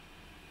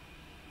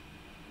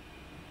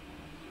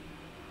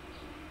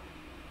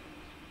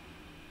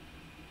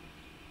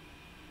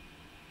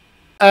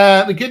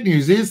 The good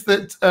news is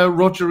that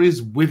Roger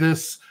is with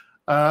us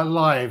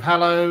live.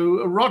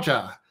 Hello,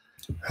 Roger.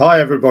 Hi,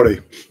 everybody.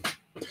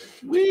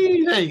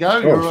 There you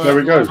go. Oh, there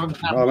we go.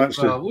 I'm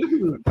actually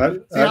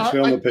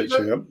on the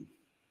picture. Yep.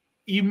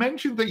 You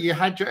mentioned that you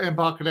had your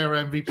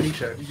Embarcadero MVP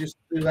show. You just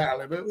do that a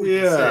little bit.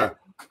 Yeah.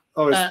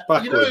 Oh, it's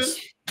backwards.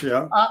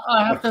 Yeah.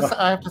 I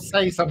have to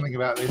say something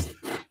about this.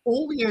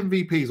 All the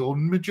MVPs, or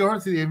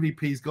majority of the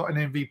MVPs, got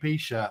an MVP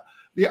shirt.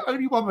 The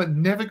only one that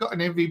never got an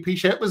MVP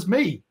shirt was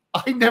me.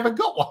 I never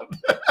got one.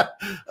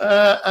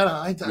 And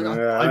I don't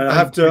know.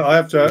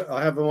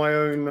 I have my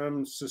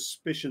own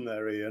suspicion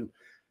there, Ian.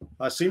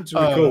 I seem to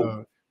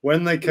recall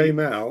when they came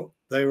out,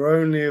 they were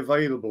only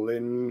available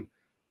in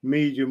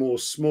medium or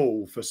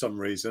small for some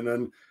reason,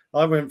 and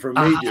I went for a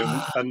medium,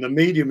 and the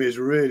medium is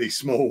really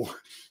small.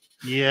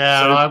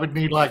 Yeah, so I would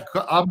need I'm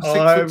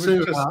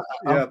 6'2".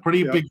 I'm a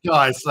pretty big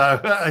guy, so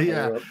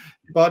yeah.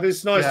 But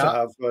it's nice to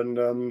have,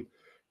 and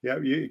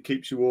it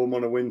keeps you warm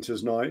on a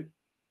winter's night.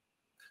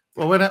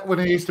 Well, when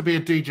I used to be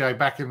a DJ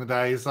back in the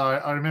days,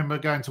 I remember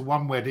going to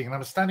one wedding, and I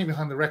was standing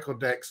behind the record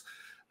decks,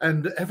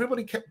 and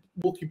everybody kept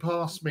walking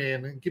past me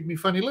and giving me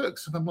funny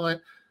looks, and I'm like,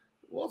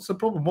 what's the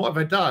problem? What have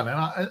I done?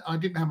 And I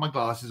didn't have my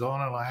glasses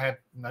on, and I had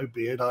no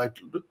beard. I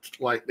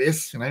looked like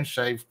this,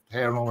 shaved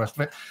hair and all the rest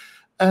of it.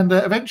 And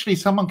eventually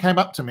someone came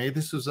up to me.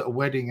 This was at a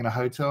wedding in a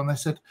hotel, and they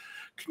said,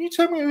 can you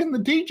tell me when the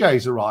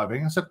DJ's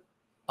arriving? I said,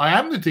 I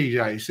am the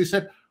DJ. She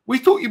said, we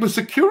thought you were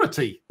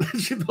security.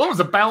 She thought I was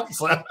a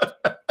bouncer.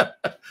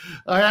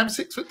 I am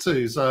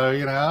 6'2", so,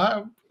 I'm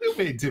a little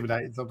bit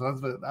intimidated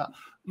sometimes, but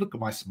look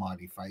at my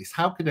smiley face.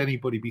 How could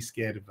anybody be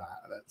scared of that?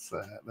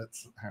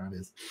 That's how it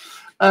is.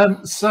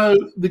 So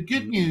the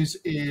good news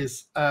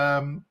is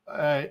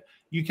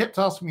you kept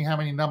asking me how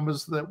many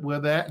numbers that were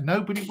there.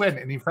 Nobody went,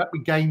 and in fact, we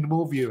gained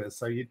more viewers.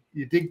 So you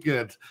did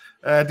good,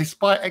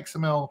 despite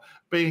XML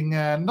being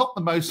not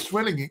the most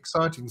thrilling,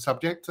 exciting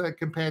subject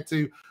compared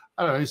to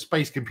I don't know,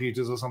 space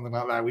computers or something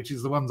like that, which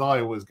is the ones I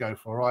always go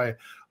for. I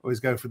always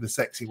go for the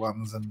sexy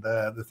ones and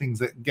the things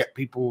that get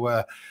people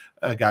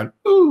going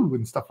ooh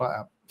and stuff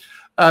like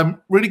that.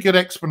 Really good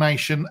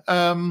explanation.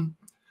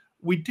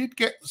 We did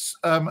get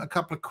a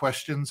couple of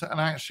questions, and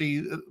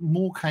actually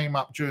more came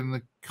up during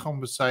the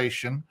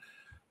conversation.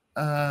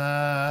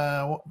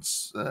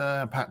 What's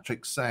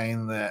Patrick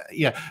saying there?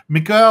 Yeah,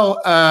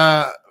 Miguel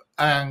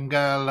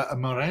Angel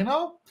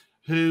Moreno,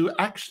 who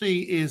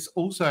actually is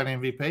also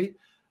an MVP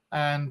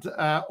and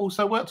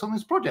also worked on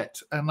this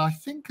project, and I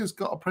think has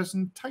got a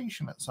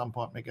presentation at some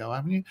point. Miguel,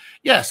 haven't you?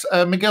 Yes,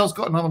 Miguel's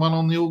got another one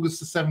on the August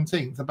the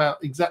 17th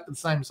about exactly the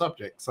same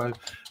subject. So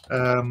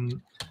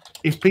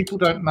if people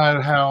don't know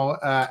how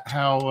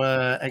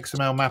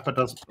XML Mapper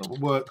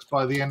works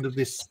by the end of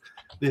this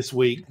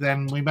week,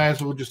 then we may as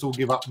well just all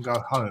give up and go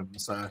home.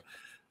 So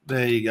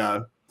there you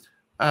go.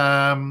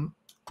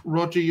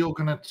 Roger, you're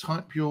going to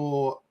type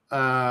your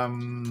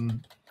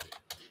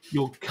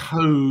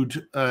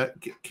code.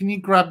 Can you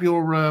grab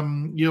your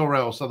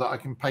URL so that I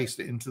can paste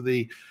it into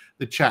the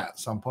chat at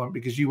some point,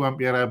 because you won't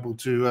be able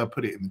to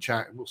put it in the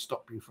chat. It will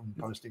stop you from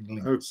posting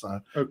links. So.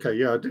 Okay,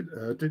 yeah, I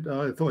did.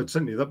 I thought I'd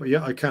sent you that, but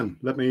yeah, I can.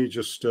 Let me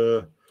just.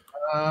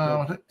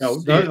 I can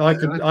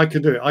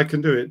do it. I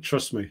can do it.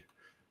 Trust me.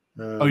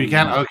 Oh, you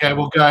can? Okay,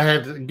 well, go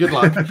ahead. Good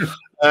luck.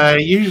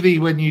 Usually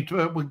when you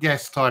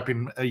guest type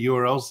in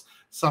URLs,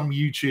 some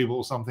YouTube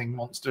or something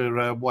wants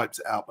to wipes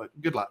it out, but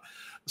good luck.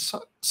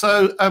 So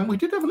we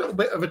did have a little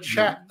bit of a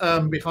chat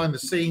behind the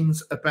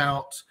scenes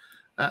about,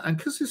 and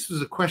because this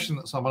was a question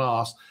that someone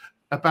asked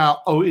about,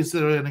 is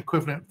there an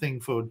equivalent thing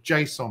for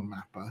JSON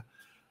mapper?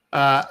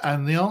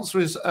 And the answer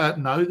is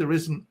no, there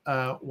isn't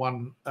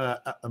one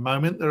at the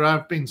moment. There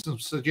have been some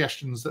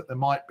suggestions that there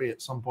might be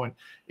at some point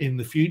in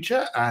the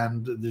future.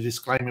 And the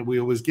disclaimer we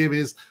always give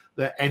is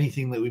that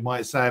anything that we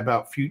might say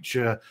about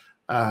future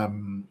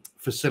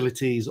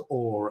facilities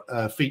or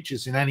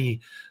features in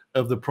any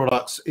of the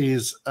products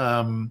is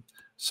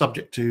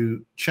subject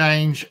to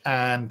change.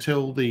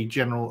 Until the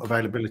general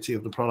availability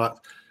of the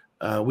product,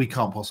 we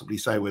can't possibly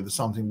say whether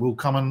something will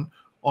come in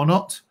or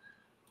not.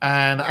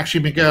 And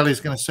actually, Miguel is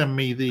going to send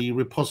me the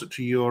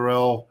repository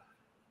URL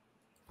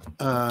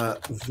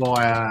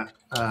via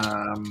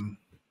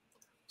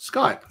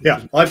Skype.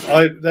 Yeah,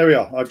 there we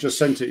are. I've just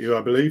sent it you,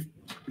 I believe.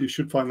 You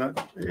should find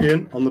that,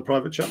 Ian, on the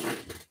private chat.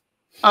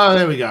 Oh,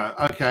 there we go.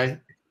 Okay.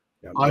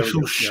 Yeah, I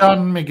shall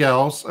shun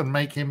Miguel's and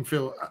make him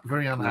feel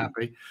very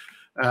unhappy.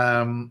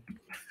 There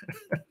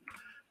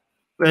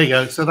you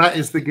go. So that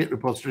is the Git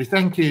repository.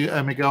 Thank you,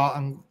 Miguel.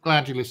 I'm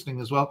glad you're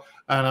listening as well.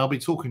 And I'll be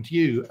talking to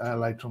you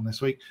later on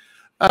this week.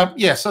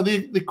 Yeah, so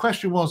the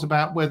question was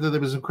about whether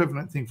there was an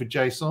equivalent thing for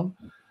JSON,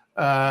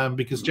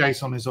 because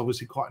JSON is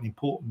obviously quite an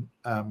important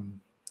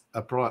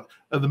product.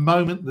 At the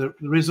moment,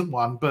 there isn't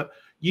one, but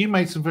you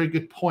made some very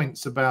good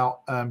points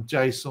about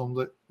JSON,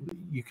 that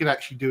you could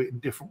actually do it in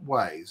different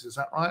ways. Is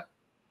that right?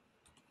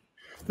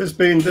 There's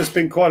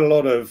been quite a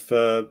lot of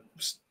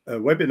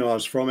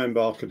webinars from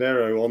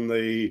Embarcadero on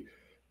the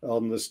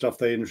stuff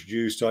they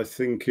introduced, I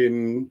think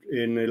in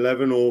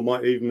 11, or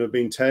might even have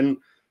been 10.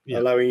 Yeah.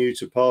 Allowing you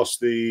to pass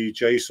the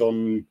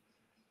JSON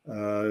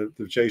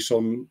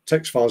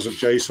text files of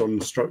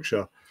JSON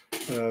structure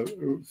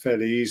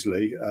fairly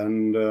easily.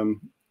 And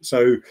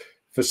so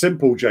for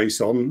simple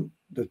JSON,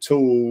 the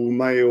tool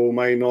may or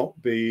may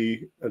not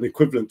be an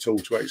equivalent tool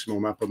to XML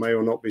Mapper, may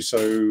or not be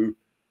so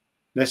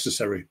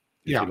necessary,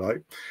 if you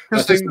like.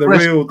 I think the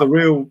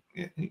real,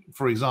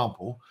 for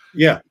example.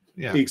 Yeah,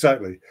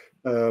 exactly.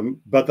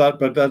 But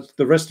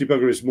the REST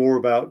debugger is more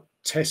about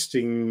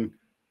testing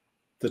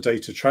the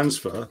data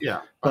transfer. Yeah,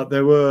 but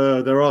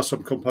there are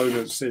some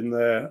components in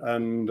there,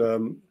 and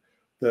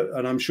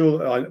I'm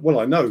sure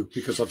I know,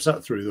 because I've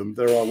sat through them.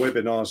 There are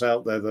webinars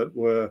out there that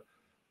were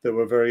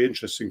very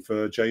interesting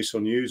for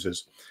JSON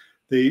users.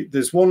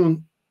 There's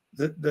one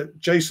that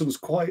JSON's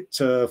quite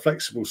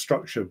flexible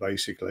structure,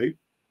 basically,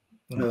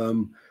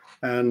 and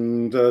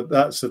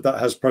that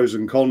has pros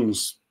and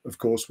cons, of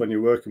course, when you're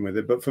working with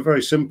it. But for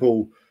very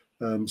simple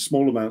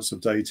small amounts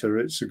of data,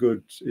 it's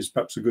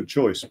perhaps a good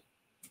choice.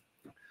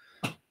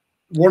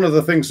 One of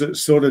the things that's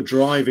sort of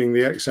driving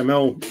the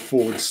XML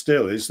forward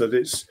still is that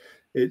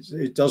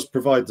it does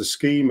provide the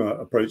schema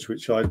approach,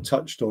 which I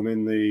touched on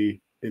in the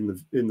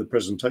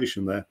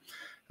presentation there.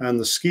 And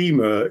the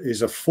schema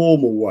is a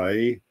formal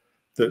way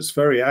that's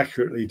very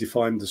accurately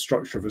defined the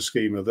structure of a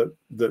schema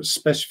that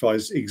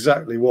specifies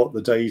exactly what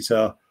the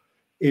data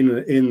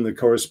in the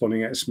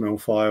corresponding XML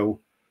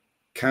file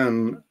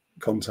can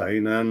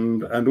contain,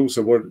 and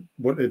also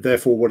what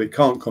it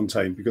can't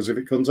contain. Because if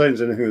it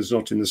contains anything that's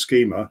not in the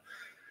schema,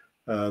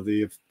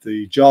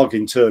 the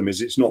jargon term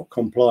is it's not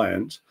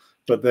compliant,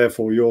 but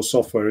therefore your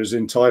software is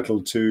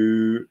entitled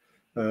to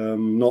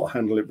not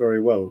handle it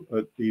very well.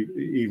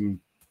 Even,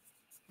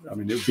 I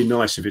mean, it would be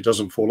nice if it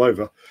doesn't fall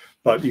over,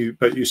 but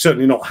you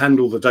certainly not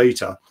handle the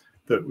data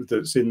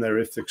that's in there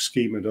if the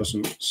schema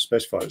doesn't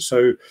specify it.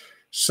 So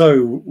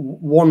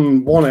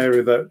one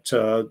area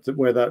that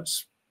where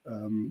that's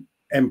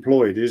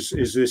employed is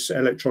this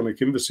electronic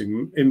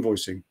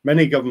invoicing.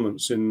 Many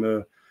governments in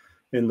the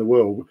in the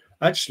world.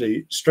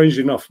 Actually,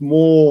 strangely enough,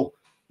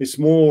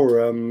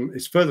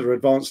 it's further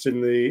advanced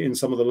in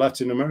some of the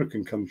Latin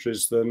American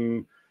countries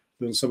than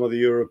some of the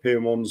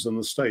European ones and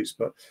the States.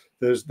 But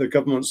the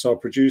governments are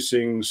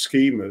producing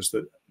schemas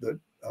that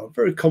are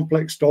very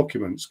complex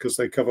documents, because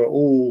they cover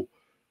all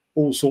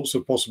sorts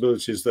of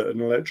possibilities that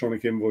an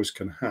electronic invoice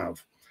can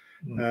have.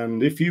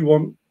 And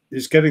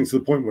it's getting to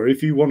the point where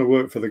if you want to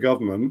work for the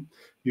government,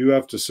 you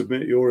have to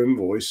submit your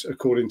invoice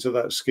according to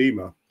that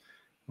schema.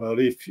 Well,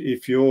 if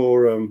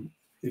you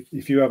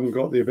haven't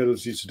got the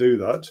ability to do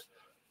that,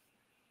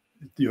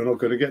 you're not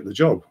going to get the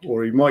job,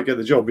 or you might get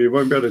the job, but you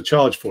won't be able to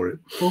charge for it.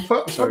 Well,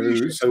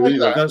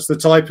 that's the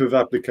type of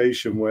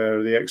application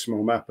where the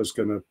XML mapper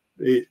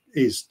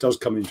does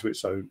come into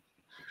its own.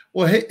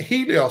 Well,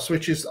 Helios,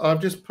 which is,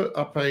 I've just put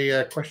up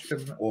a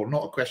question, or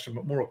not a question,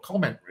 but more a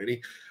comment,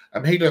 really.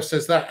 Helios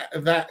says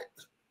that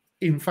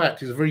in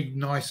fact is a very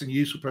nice and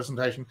useful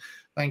presentation.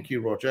 Thank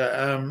you, Roger.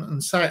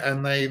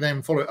 And they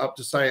then follow it up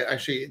to say,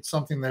 actually, it's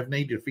something they've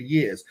needed for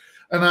years.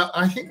 And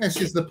I think this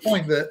is the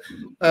point, that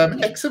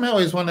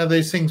XML is one of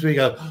those things where you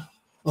go,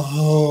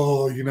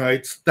 oh,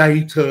 it's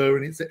data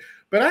and it's.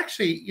 But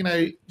actually,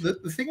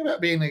 the thing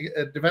about being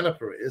a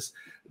developer is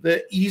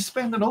that you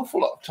spend an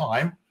awful lot of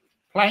time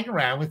playing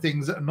around with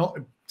things that are not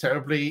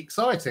terribly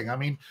exciting. I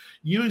mean,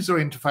 user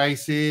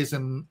interfaces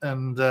and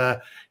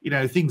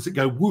things that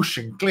go whoosh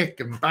and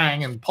click and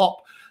bang and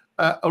pop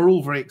are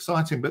all very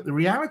exciting. But the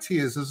reality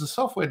is, as a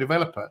software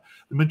developer,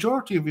 the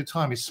majority of your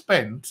time is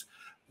spent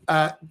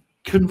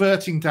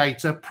converting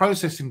data,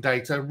 processing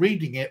data,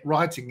 reading it,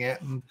 writing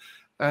it, and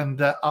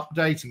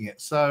updating it.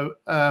 So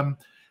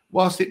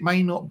whilst it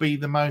may not be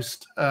the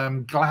most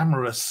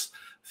glamorous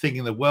thing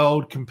in the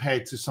world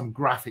compared to some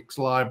graphics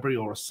library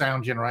or a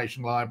sound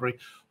generation library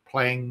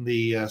playing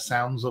the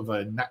sounds of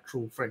a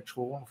natural French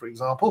horn, for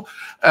example,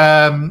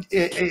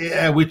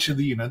 which are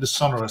the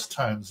sonorous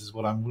tones is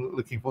what I'm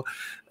looking for.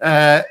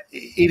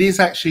 It is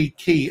actually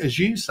key, as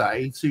you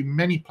say, to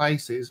many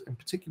places, and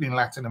particularly in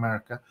Latin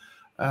America.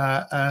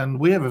 And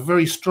we have a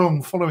very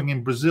strong following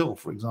in Brazil,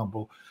 for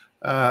example,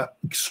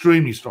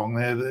 extremely strong.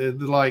 They're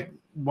like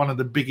one of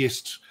the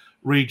biggest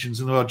regions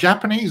in the world.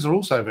 Japanese are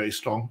also very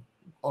strong,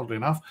 oddly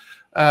enough.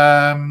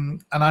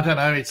 And I don't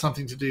know, it's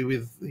something to do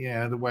with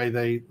the way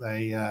they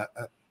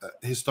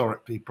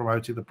historically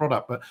promoted the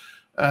product. But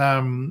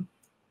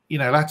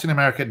Latin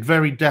America,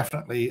 very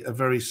definitely a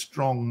very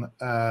strong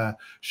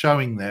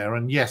showing there.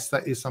 And yes,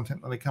 that is something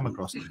that they come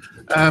across.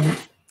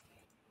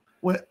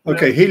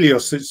 Okay,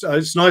 Helios,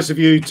 it's nice of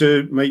you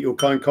to make your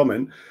kind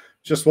comment.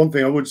 Just one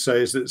thing I would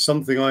say is that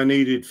something I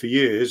needed for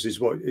years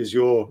is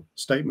your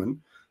statement.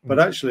 But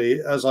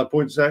actually, as I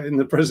pointed out in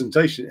the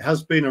presentation, it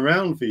has been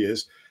around for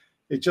years.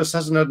 It just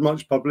hasn't had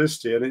much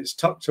publicity, and it's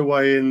tucked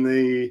away in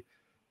the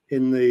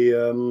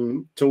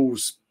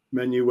tools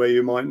menu where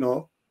you might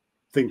not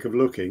think of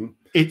looking.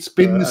 It's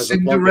been the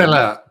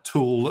Cinderella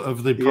tool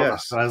of the product.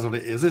 Yes. That's what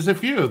it is. There's a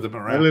few of them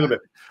around. A little bit.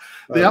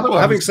 The other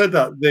one. Having said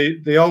that,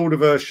 the older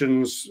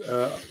versions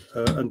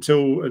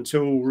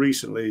until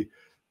recently,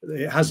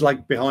 it has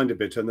lagged behind a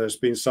bit, and there's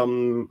been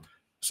some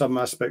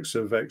aspects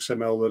of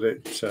XML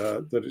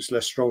that it's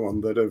less strong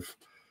on that have,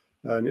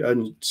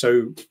 and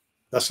so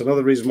that's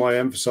another reason why I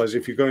emphasize,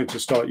 if you're going to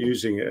start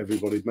using it,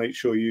 everybody, make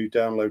sure you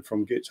download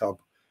from GitHub,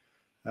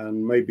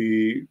 and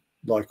maybe,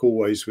 like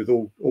always with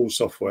all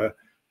software,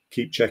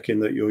 keep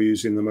checking that you're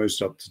using the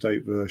most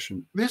up-to-date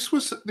version. This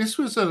was an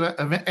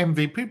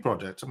MVP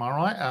project, am I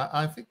right?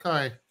 I think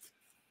I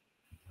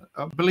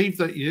believe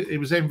that it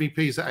was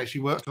MVPs that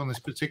actually worked on this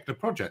particular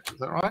project. Is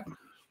that right?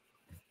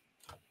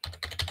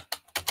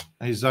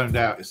 He's zoned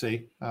out, you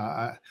see.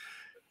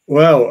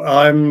 Well,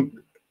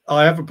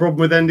 I have a problem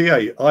with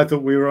NDA. I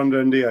thought we were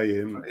under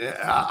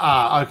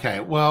NDA. Okay.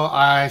 Well,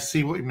 I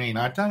see what you mean.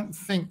 I don't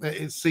think that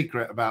it's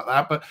secret about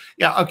that, but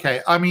yeah,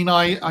 okay. I mean,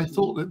 I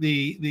thought that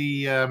the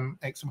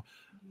XML.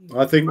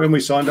 I think when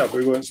we signed up,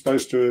 we weren't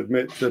supposed to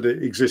admit that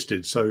it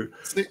existed. So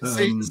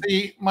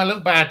see my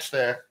little badge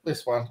there.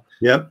 This one.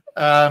 Yep.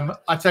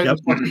 I tell you.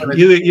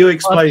 Yep. You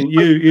explain.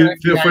 You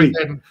feel free.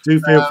 Do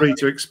feel free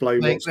to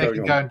explain what's going on. They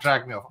can go and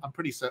drag me off. I'm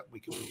pretty certain we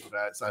can talk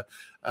about it. So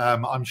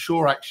I'm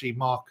sure actually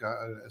Mark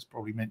has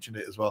probably mentioned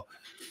it as well.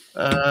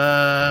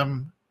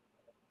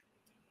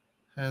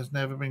 Has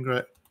never been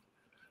great.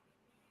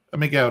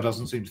 Miguel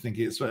doesn't seem to think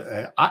it's.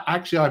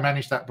 I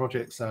managed that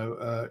project,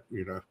 so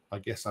I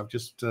guess I've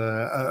just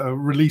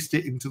released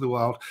it into the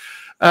world.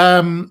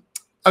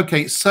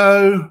 Okay,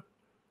 so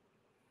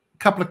a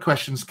couple of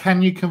questions.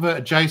 Can you convert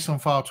a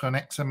JSON file to an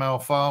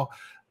XML file?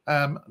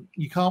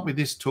 You can't with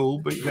this tool,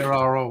 but there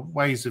are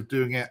ways of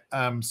doing it.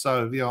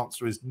 So the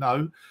answer is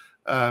no,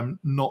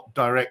 not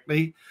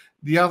directly.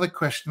 The other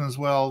question as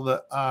well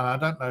that I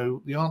don't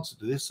know the answer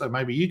to this, so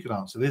maybe you could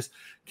answer this.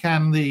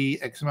 Can the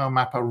XML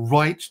mapper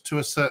write to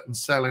a certain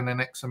cell in an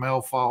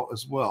XML file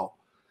as well?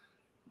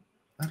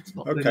 That's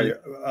not okay.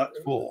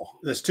 Really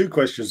there's two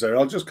questions there.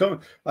 I'll just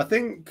comment. I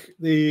think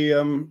the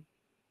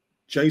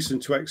JSON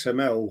to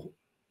XML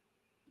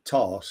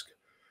task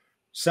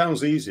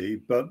sounds easy,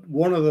 but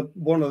one of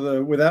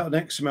the without an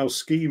XML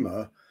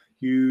schema,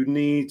 you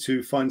need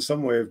to find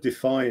some way of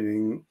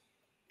defining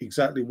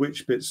exactly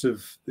which bits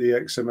of the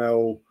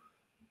XML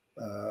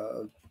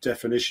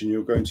definition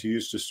you're going to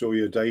use to store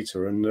your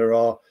data. And there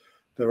are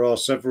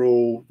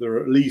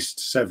at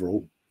least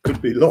several,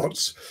 could be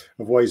lots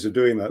of ways of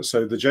doing that.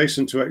 So the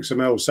JSON to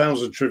XML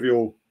sounds a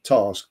trivial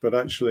task, but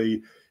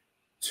actually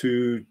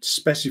to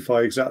specify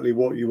exactly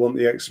what you want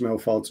the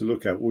XML file to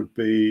look at would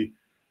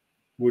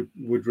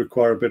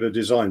require a bit of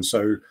design.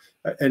 So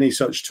any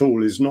such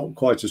tool is not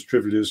quite as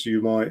trivial as you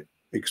might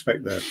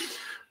expect there.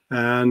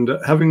 And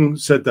having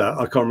said that,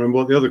 I can't remember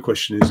what the other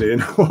question is, Ian.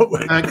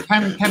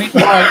 Can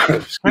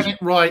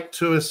it write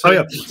to a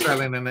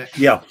cell in an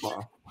Yeah.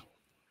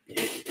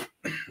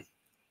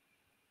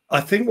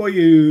 I think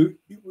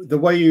the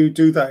way you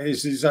do that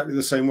is exactly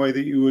the same way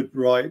that you would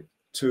write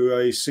to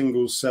a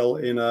single cell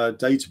in a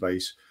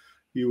database.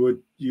 You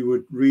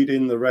would read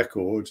in the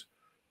record,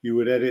 you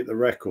would edit the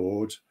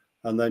record,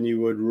 and then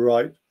you would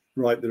write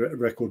the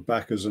record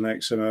back as an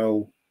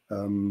XML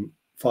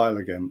file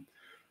again,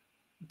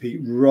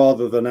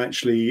 rather than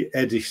actually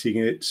editing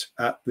it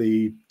at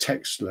the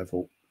text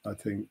level, I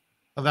think.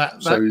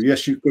 Yes,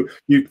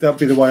 that'd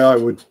be the way I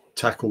would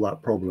tackle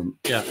that problem.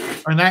 Yeah,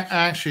 and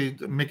actually,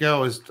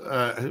 Miguel is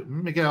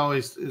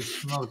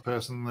another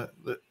person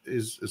that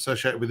is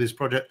associated with this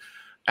project,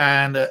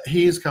 and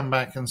he has come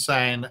back and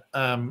saying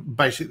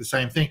basically the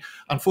same thing.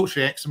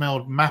 Unfortunately,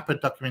 XML mapper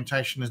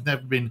documentation has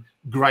never been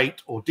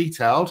great or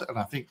detailed, and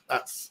I think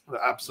that's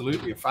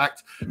absolutely a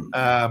fact.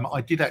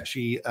 I did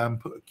actually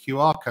put a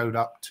QR code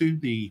up to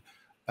the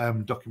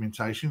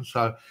documentation,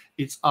 so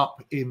it's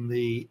up in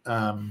the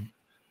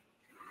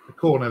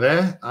corner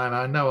there, and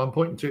I know I'm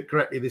pointing to it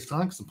correctly this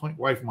time because I'm pointing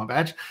away from my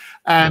badge,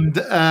 and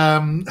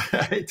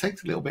it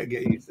takes a little bit to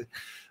get used to.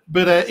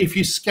 But if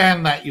you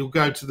scan that, you'll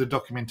go to the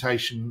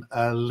documentation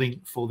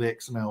link for the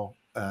XML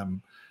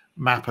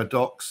mapper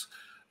docs.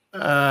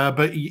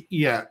 But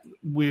yeah,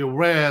 we're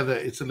aware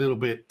that it's a little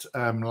bit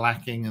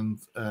lacking, and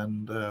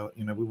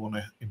we want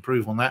to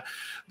improve on that.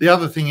 The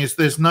other thing is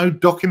there's no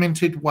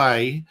documented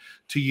way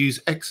to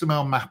use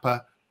XML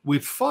mapper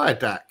with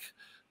FireDAC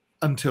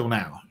until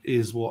now,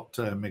 is what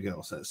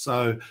Miguel says.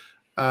 So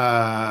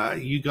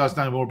you guys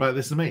know more about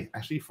this than me,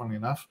 actually, funnily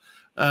enough.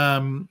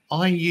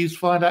 I use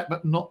FireDAC,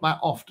 but not that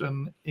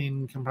often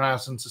in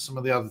comparison to some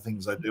of the other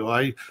things I do.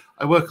 I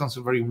work on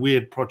some very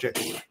weird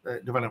projects,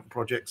 development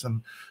projects,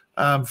 and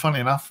funny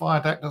enough,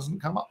 FireDAC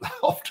doesn't come up that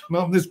often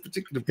on this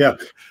particular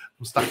project. Yeah,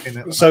 I'm stuck in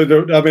it. So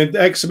the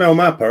XML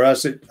mapper,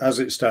 as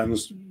it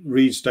stands,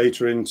 reads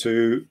data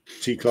into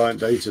T-client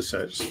data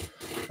sets,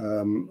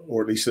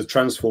 or at least the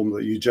transform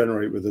that you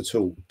generate with the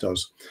tool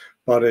does.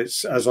 But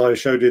it's, as I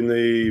showed in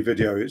the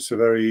video, it's a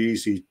very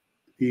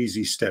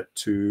easy step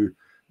to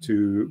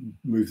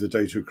move the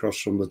data across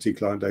from the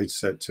T-client data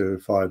set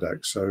to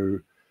FireDAC.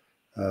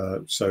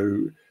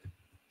 So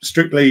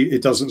strictly,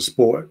 it doesn't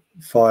support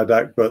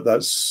FireDAC, but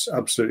that's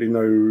absolutely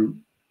no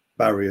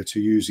barrier to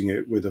using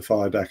it with a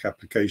FireDAC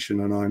application.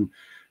 And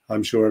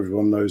I'm sure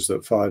everyone knows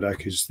that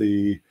FireDAC is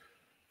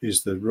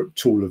the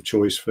tool of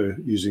choice for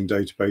using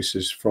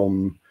databases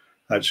from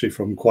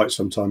quite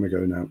some time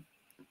ago now.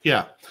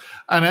 Yeah,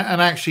 and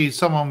actually,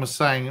 someone was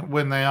saying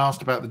when they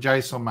asked about the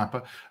JSON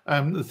mapper,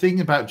 the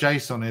thing about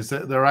JSON is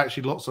that there are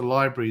actually lots of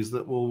libraries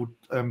that will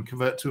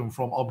convert to and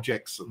from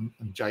objects and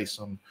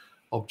JSON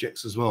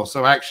objects as well.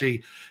 So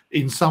actually,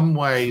 in some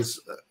ways,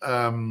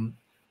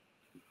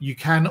 you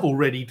can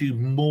already do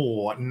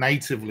more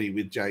natively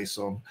with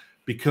JSON,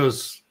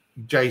 because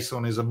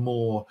JSON is a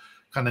more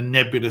kind of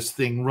nebulous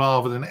thing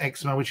rather than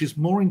XML, which is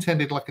more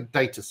intended like a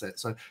data set.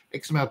 So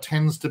XML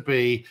tends to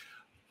be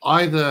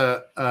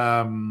either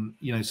some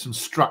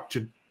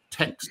structured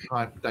text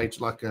type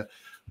data, like a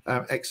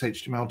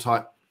XHTML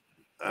type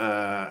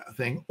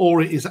thing,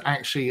 or it is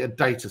actually a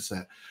data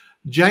set.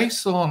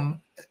 JSON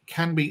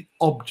can be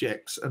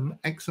objects, and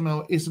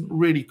XML isn't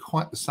really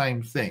quite the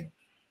same thing.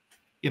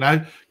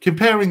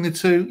 Comparing the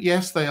two,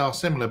 yes, they are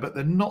similar, but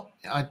they're not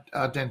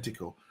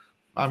identical.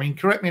 I mean,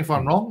 correct me if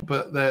I'm wrong,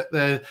 but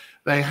they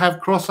have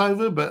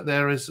crossover, but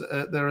there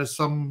are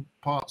some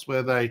parts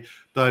where they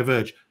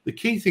diverge. The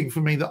key thing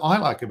for me that I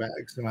like about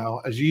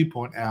XML, as you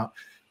point out,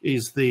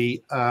 is the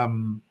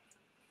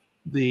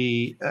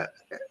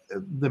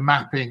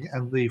mapping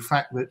and the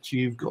fact that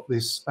you've got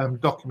this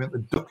document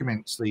that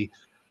documents the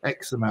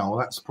XML.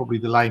 That's probably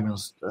the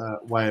layman's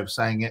way of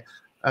saying it.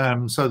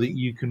 So that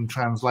you can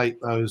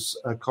translate those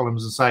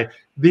columns and say,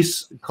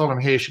 this column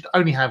here should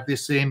only have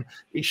this in,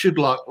 it should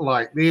look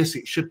like this,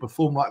 it should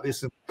perform like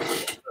this.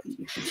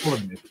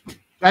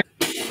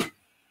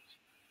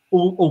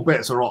 All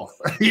bets are off.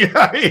 You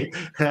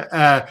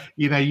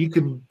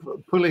can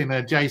pull in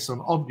a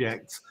JSON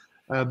object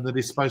that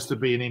is supposed to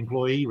be an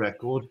employee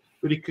record,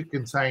 but it could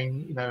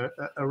contain,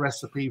 a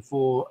recipe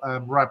for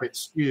rabbit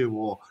stew,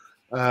 or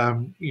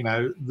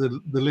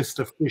the list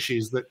of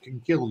fishes that can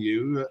kill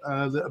you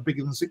that are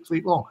bigger than 6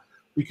 feet long,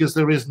 because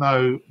there is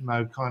no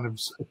kind of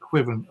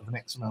equivalent of an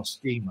XML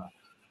schema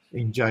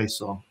in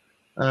JSON,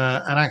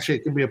 and actually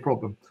it can be a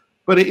problem.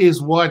 But it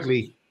is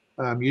widely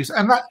use,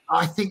 and that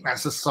I think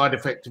that's a side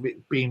effect of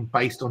it being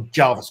based on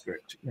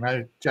JavaScript. You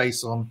know,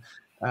 JSON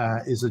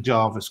is a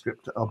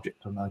JavaScript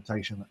object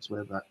notation. That's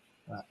where that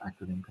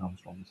acronym comes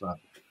from. So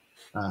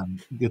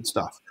good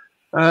stuff.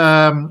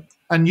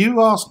 And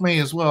you asked me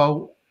as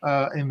well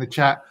in the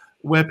chat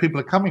where people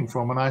are coming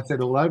from, and I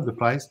said all over the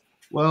place.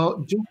 Well,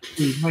 just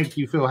to make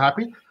you feel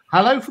happy,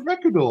 hello from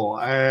Ecuador.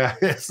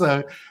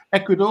 So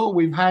Ecuador,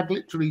 we've had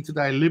literally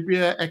today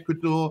Libya,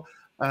 Ecuador,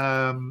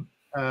 and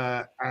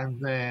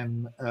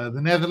then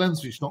the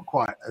Netherlands, which is not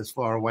quite as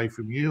far away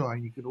from you. I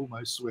mean, you could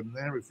almost swim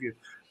there if you're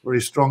a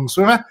very strong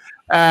swimmer.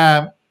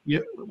 Where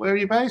are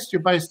you based?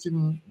 You're based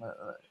in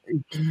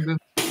England.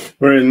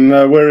 We're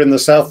in the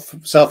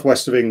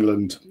southwest of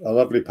England, a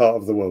lovely part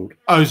of the world.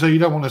 Oh, so you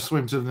don't want to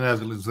swim to the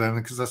Netherlands then,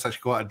 because that's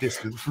actually quite a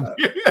distance from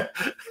you.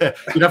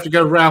 You'd have to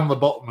go around the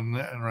bottom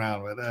and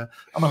around. But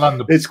I'm a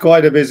London. It's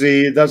quite a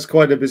busy. That's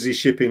quite a busy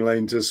shipping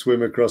lane to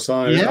swim across.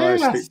 I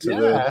stick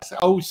to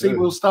Oh, see,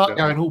 we'll start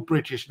going all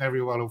British, and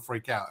everyone will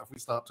freak out if we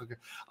start talking.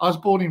 I was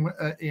born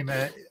in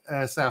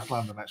South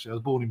London. Actually, I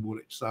was born in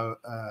Woolwich. So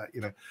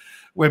you know,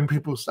 when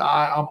people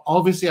start,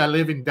 I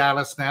live in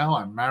Dallas now.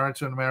 I'm married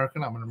to an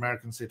American. I'm an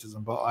American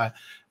citizen, but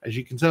as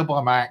you can tell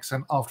by my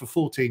accent, after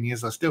 14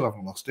 years, I still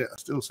haven't lost it. I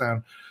still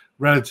sound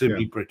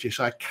relatively British.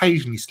 I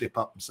occasionally slip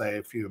up and say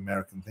a few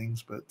American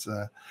things, but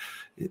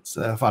it's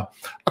fun.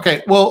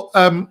 Okay, well,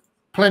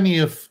 plenty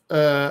of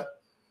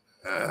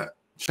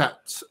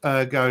chats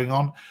going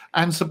on,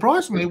 and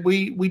surprisingly,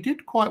 we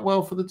did quite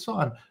well for the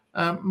time.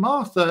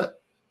 Martha,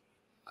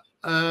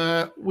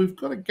 we've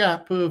got a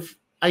gap of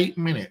 8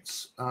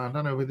 minutes. I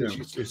don't know whether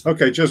she's listening.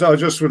 Okay, I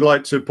just would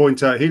like to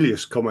point out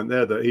Helios' comment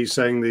there that he's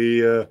saying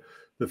the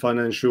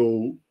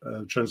financial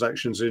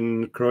transactions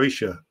in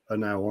Croatia are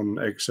now on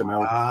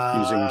XML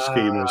using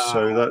schemas.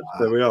 So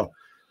there we are.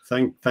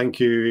 Thank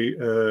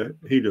you,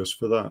 Helios,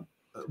 for that.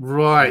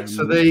 Right.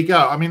 So there you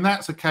go. I mean,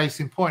 that's a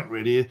case in point,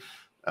 really,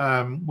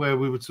 where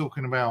we were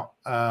talking about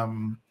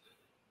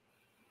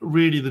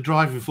really the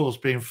driving force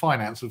being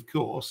finance. Of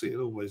course, it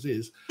always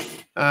is,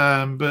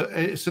 but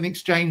it's an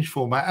exchange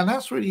format, and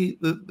that's really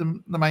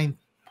the main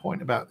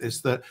point about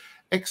this, that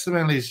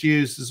XML is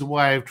used as a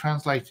way of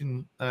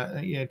translating,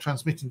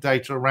 transmitting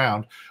data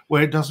around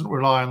where it doesn't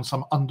rely on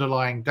some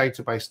underlying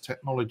database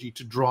technology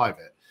to drive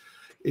it.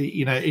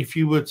 You know, if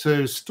you were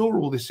to store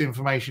all this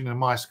information in a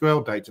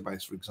MySQL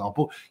database, for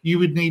example, you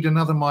would need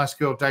another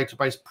MySQL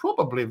database,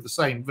 probably of the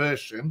same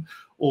version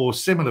or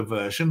similar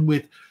version,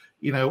 with,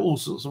 you know, all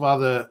sorts of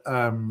other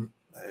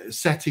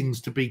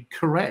settings to be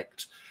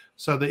correct,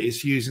 so that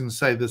it's using,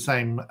 say, the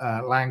same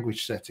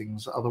language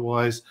settings.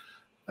 Otherwise,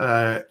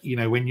 you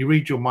know, when you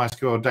read your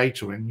MySQL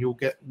data in, you'll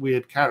get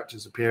weird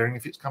characters appearing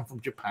if it's come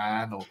from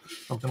Japan or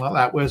something like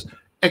that. Whereas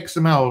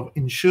XML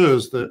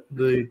ensures that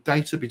the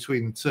data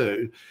between the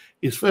two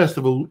is, first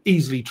of all,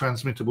 easily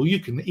transmittable. You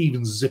can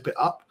even zip it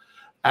up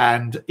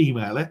and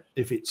email it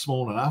if it's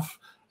small enough.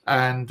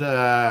 And,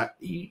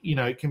 you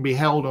know, it can be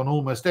held on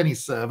almost any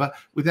server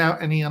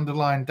without any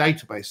underlying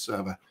database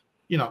server.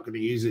 You're not going to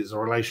use it as a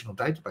relational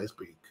database,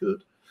 but you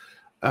could.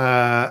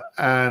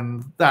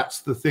 And that's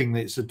the thing,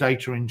 that it's a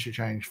data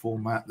interchange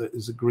format that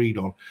is agreed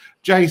on.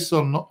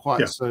 JSON, not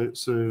quite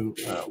so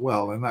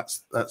well, and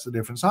that's the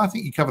difference. I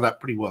think you cover that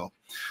pretty well.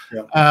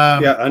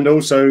 And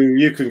also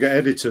you can get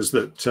editors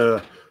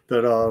that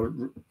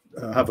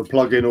have a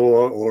plugin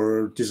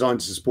or designed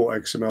to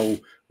support XML,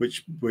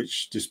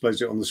 which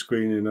displays it on the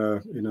screen in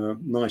a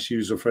nice,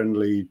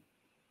 user-friendly,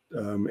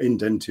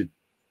 indented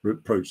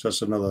approach.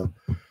 That's another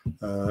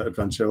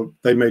advantage.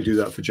 They may do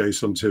that for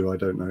JSON too. I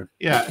don't know.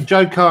 Yeah,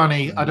 Joe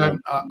Carney.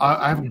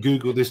 I haven't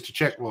Googled this to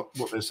check what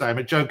they're saying,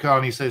 but Joe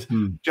Carney says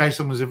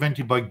JSON was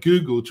invented by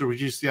Google to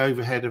reduce the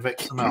overhead of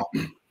XML.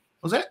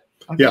 Was it?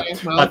 Okay,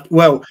 yeah.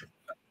 Well,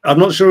 I'm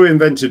not sure who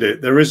invented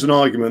it. There is an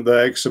argument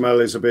that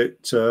XML is a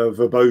bit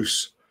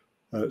verbose,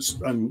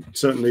 and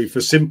certainly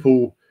for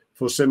simple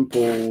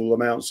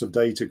amounts of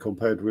data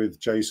compared with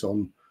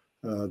JSON,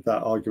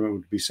 that argument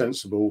would be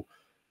sensible.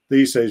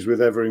 These days,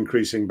 with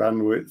ever-increasing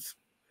bandwidth,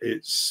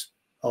 it's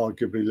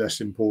arguably less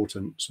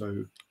important.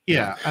 So,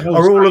 yeah. And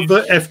are all of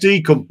the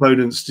FD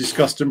components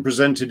discussed and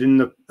presented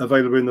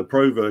available in the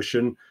Pro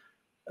version?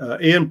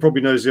 Ian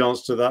probably knows the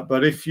answer to that.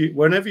 But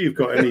whenever you've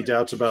got any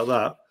doubt about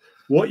that,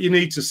 what you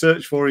need to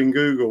search for in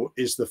Google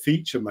is the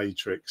feature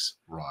matrix.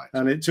 Right.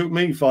 And it took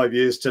me 5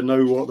 years to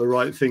know what the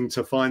right thing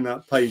to find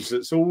that page.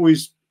 That's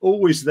always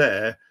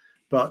there,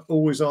 but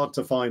always hard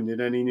to find in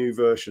any new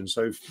version.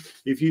 So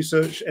if you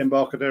search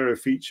Embarcadero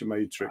feature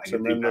matrix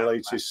and then the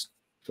latest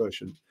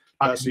version,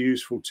 that's a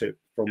useful tip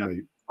from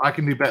me. I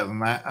can do better than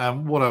that.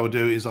 What I will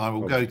do is I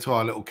will go to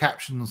our little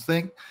captions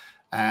thing,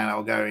 and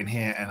I'll go in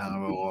here and I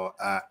will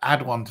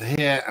add one to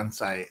here and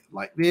say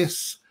like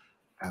this,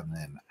 and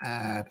then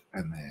add,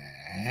 and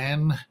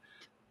then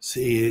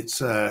see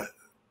it's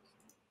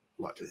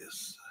like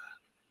this.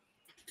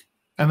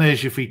 And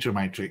there's your feature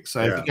matrix.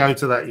 So if you go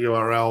to that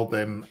URL,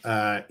 then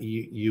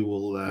you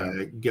will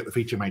get the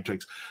feature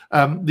matrix.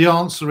 The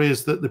answer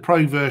is that the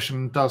Pro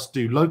version does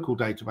do local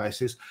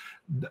databases.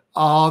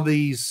 Are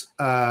these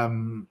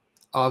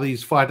are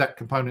these FireDAC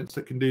components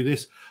that can do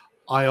this?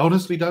 I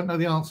honestly don't know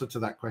the answer to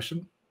that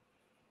question,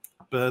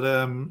 but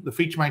the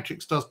feature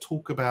matrix does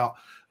talk about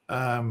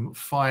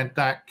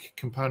FireDAC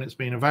components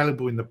being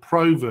available in the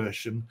Pro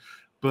version,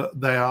 but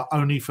they are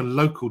only for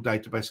local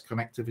database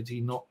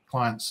connectivity, not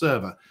client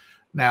server.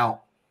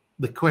 Now,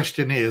 the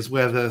question is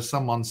whether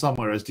someone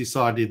somewhere has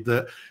decided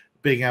that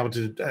being able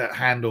to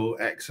handle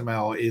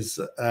XML is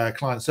a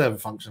client server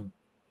function.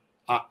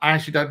 I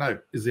actually don't know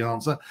is the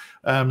answer.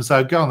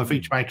 So go on the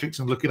feature matrix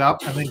and look it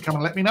up, and then come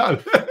and let me know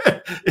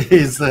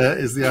is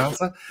the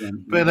answer.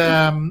 But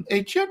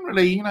it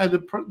generally, you know, the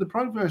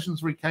Pro version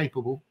is very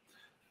capable,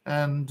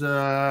 and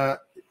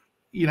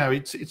you know,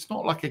 it's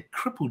not like a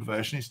crippled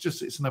version.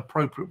 It's an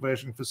appropriate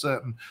version for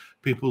certain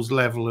people's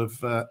level of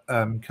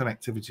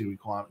connectivity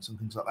requirements and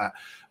things like that.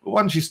 But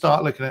once you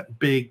start looking at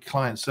big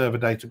client-server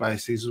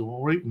databases,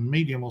 or even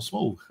medium or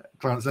small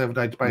client-server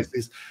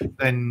databases,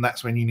 then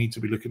that's when you need to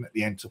be looking at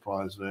the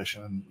enterprise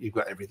version, and you've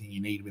got everything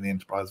you need with the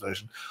enterprise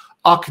version.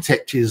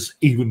 Architecture's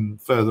even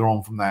further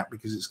on from that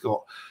because it's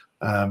got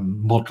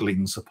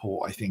modeling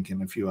support, I think,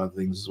 and a few other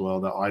things as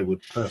well that I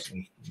would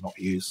personally not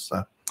use.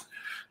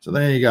 So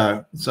there you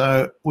go.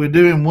 So we're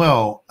doing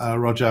well,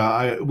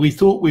 Roger. We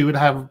thought we would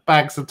have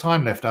bags of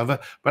time left over,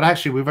 but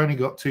actually we've only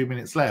got 2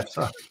 minutes left.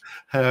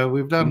 So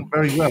we've done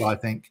very well, I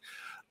think.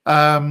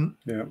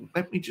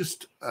 Let me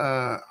just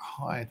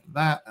hide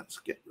that. Let's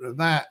get rid of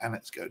that, and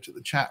let's go to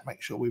the chat.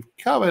 Make sure we've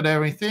covered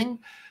everything.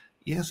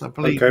 Yes, I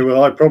believe. Okay.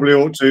 Well, I probably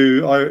ought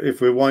to.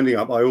 If we're winding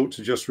up, I ought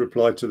to just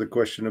reply to the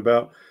question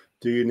about: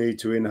 do you need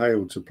to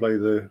inhale to play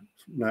the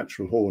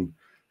natural horn?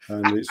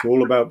 And it's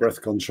all about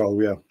breath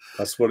control. Yeah,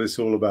 that's what it's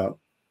all about.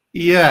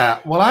 Yeah.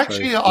 Well,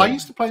 actually, I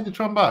used to play the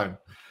trombone,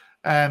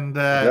 and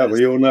yeah,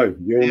 we all know.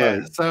 You all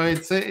know. So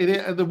it's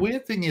the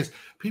weird thing is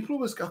people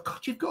always go,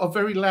 "God, you've got a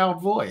very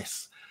loud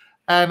voice,"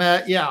 and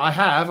yeah, I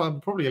have.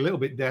 I'm probably a little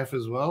bit deaf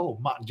as well, or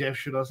mutt deaf,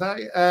 should I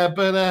say?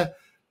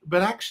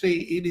 But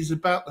actually, it is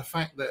about the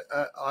fact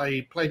that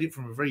I played it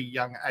from a very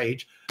young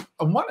age.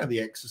 And one of the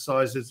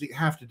exercises that you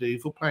have to do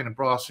for playing a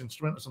brass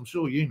instrument, as I'm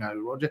sure you know,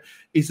 Roger,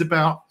 is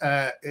about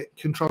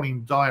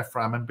controlling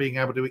diaphragm and being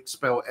able to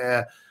expel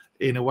air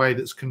in a way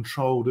that's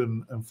controlled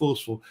and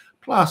forceful.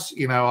 Plus,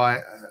 you know,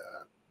 I've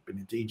been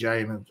a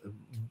DJ and,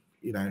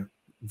 you know,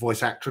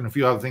 voice actor and a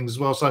few other things as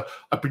well. So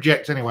I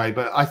project anyway.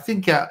 But I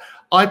think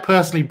I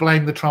personally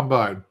blame the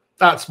trombone.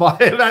 That's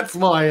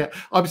my.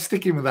 I'm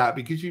sticking with that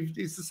because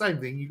it's the same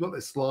thing. You've got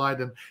this slide,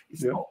 and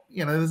it's not.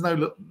 You know, there's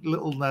no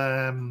little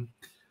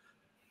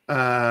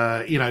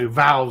you know,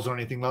 valves or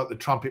anything like the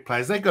trumpet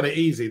players. They've got it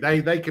easy.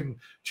 They can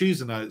choose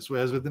the notes,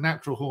 whereas with the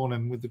natural horn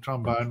and with the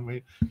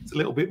trombone, it's a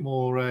little bit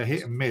more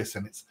hit and miss,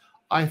 and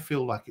I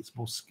feel like it's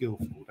more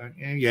skillful, don't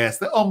you? Yes,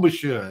 the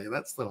embouchure.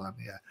 That's the one.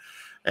 Yeah,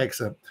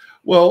 excellent.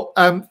 Well,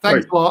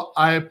 thanks a lot.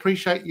 I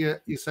appreciate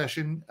your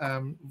session.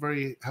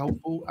 Very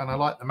helpful, and I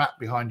like the map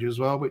behind you as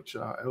well, which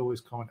I always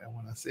comment on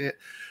when I see it.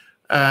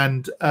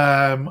 And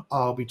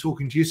I'll be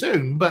talking to you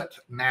soon. But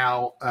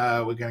now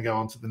we're going to go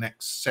on to the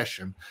next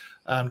session.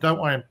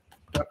 Don't worry,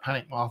 don't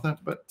panic, Martha.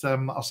 But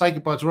I'll say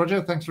goodbye to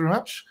Roger. Thanks very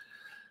much.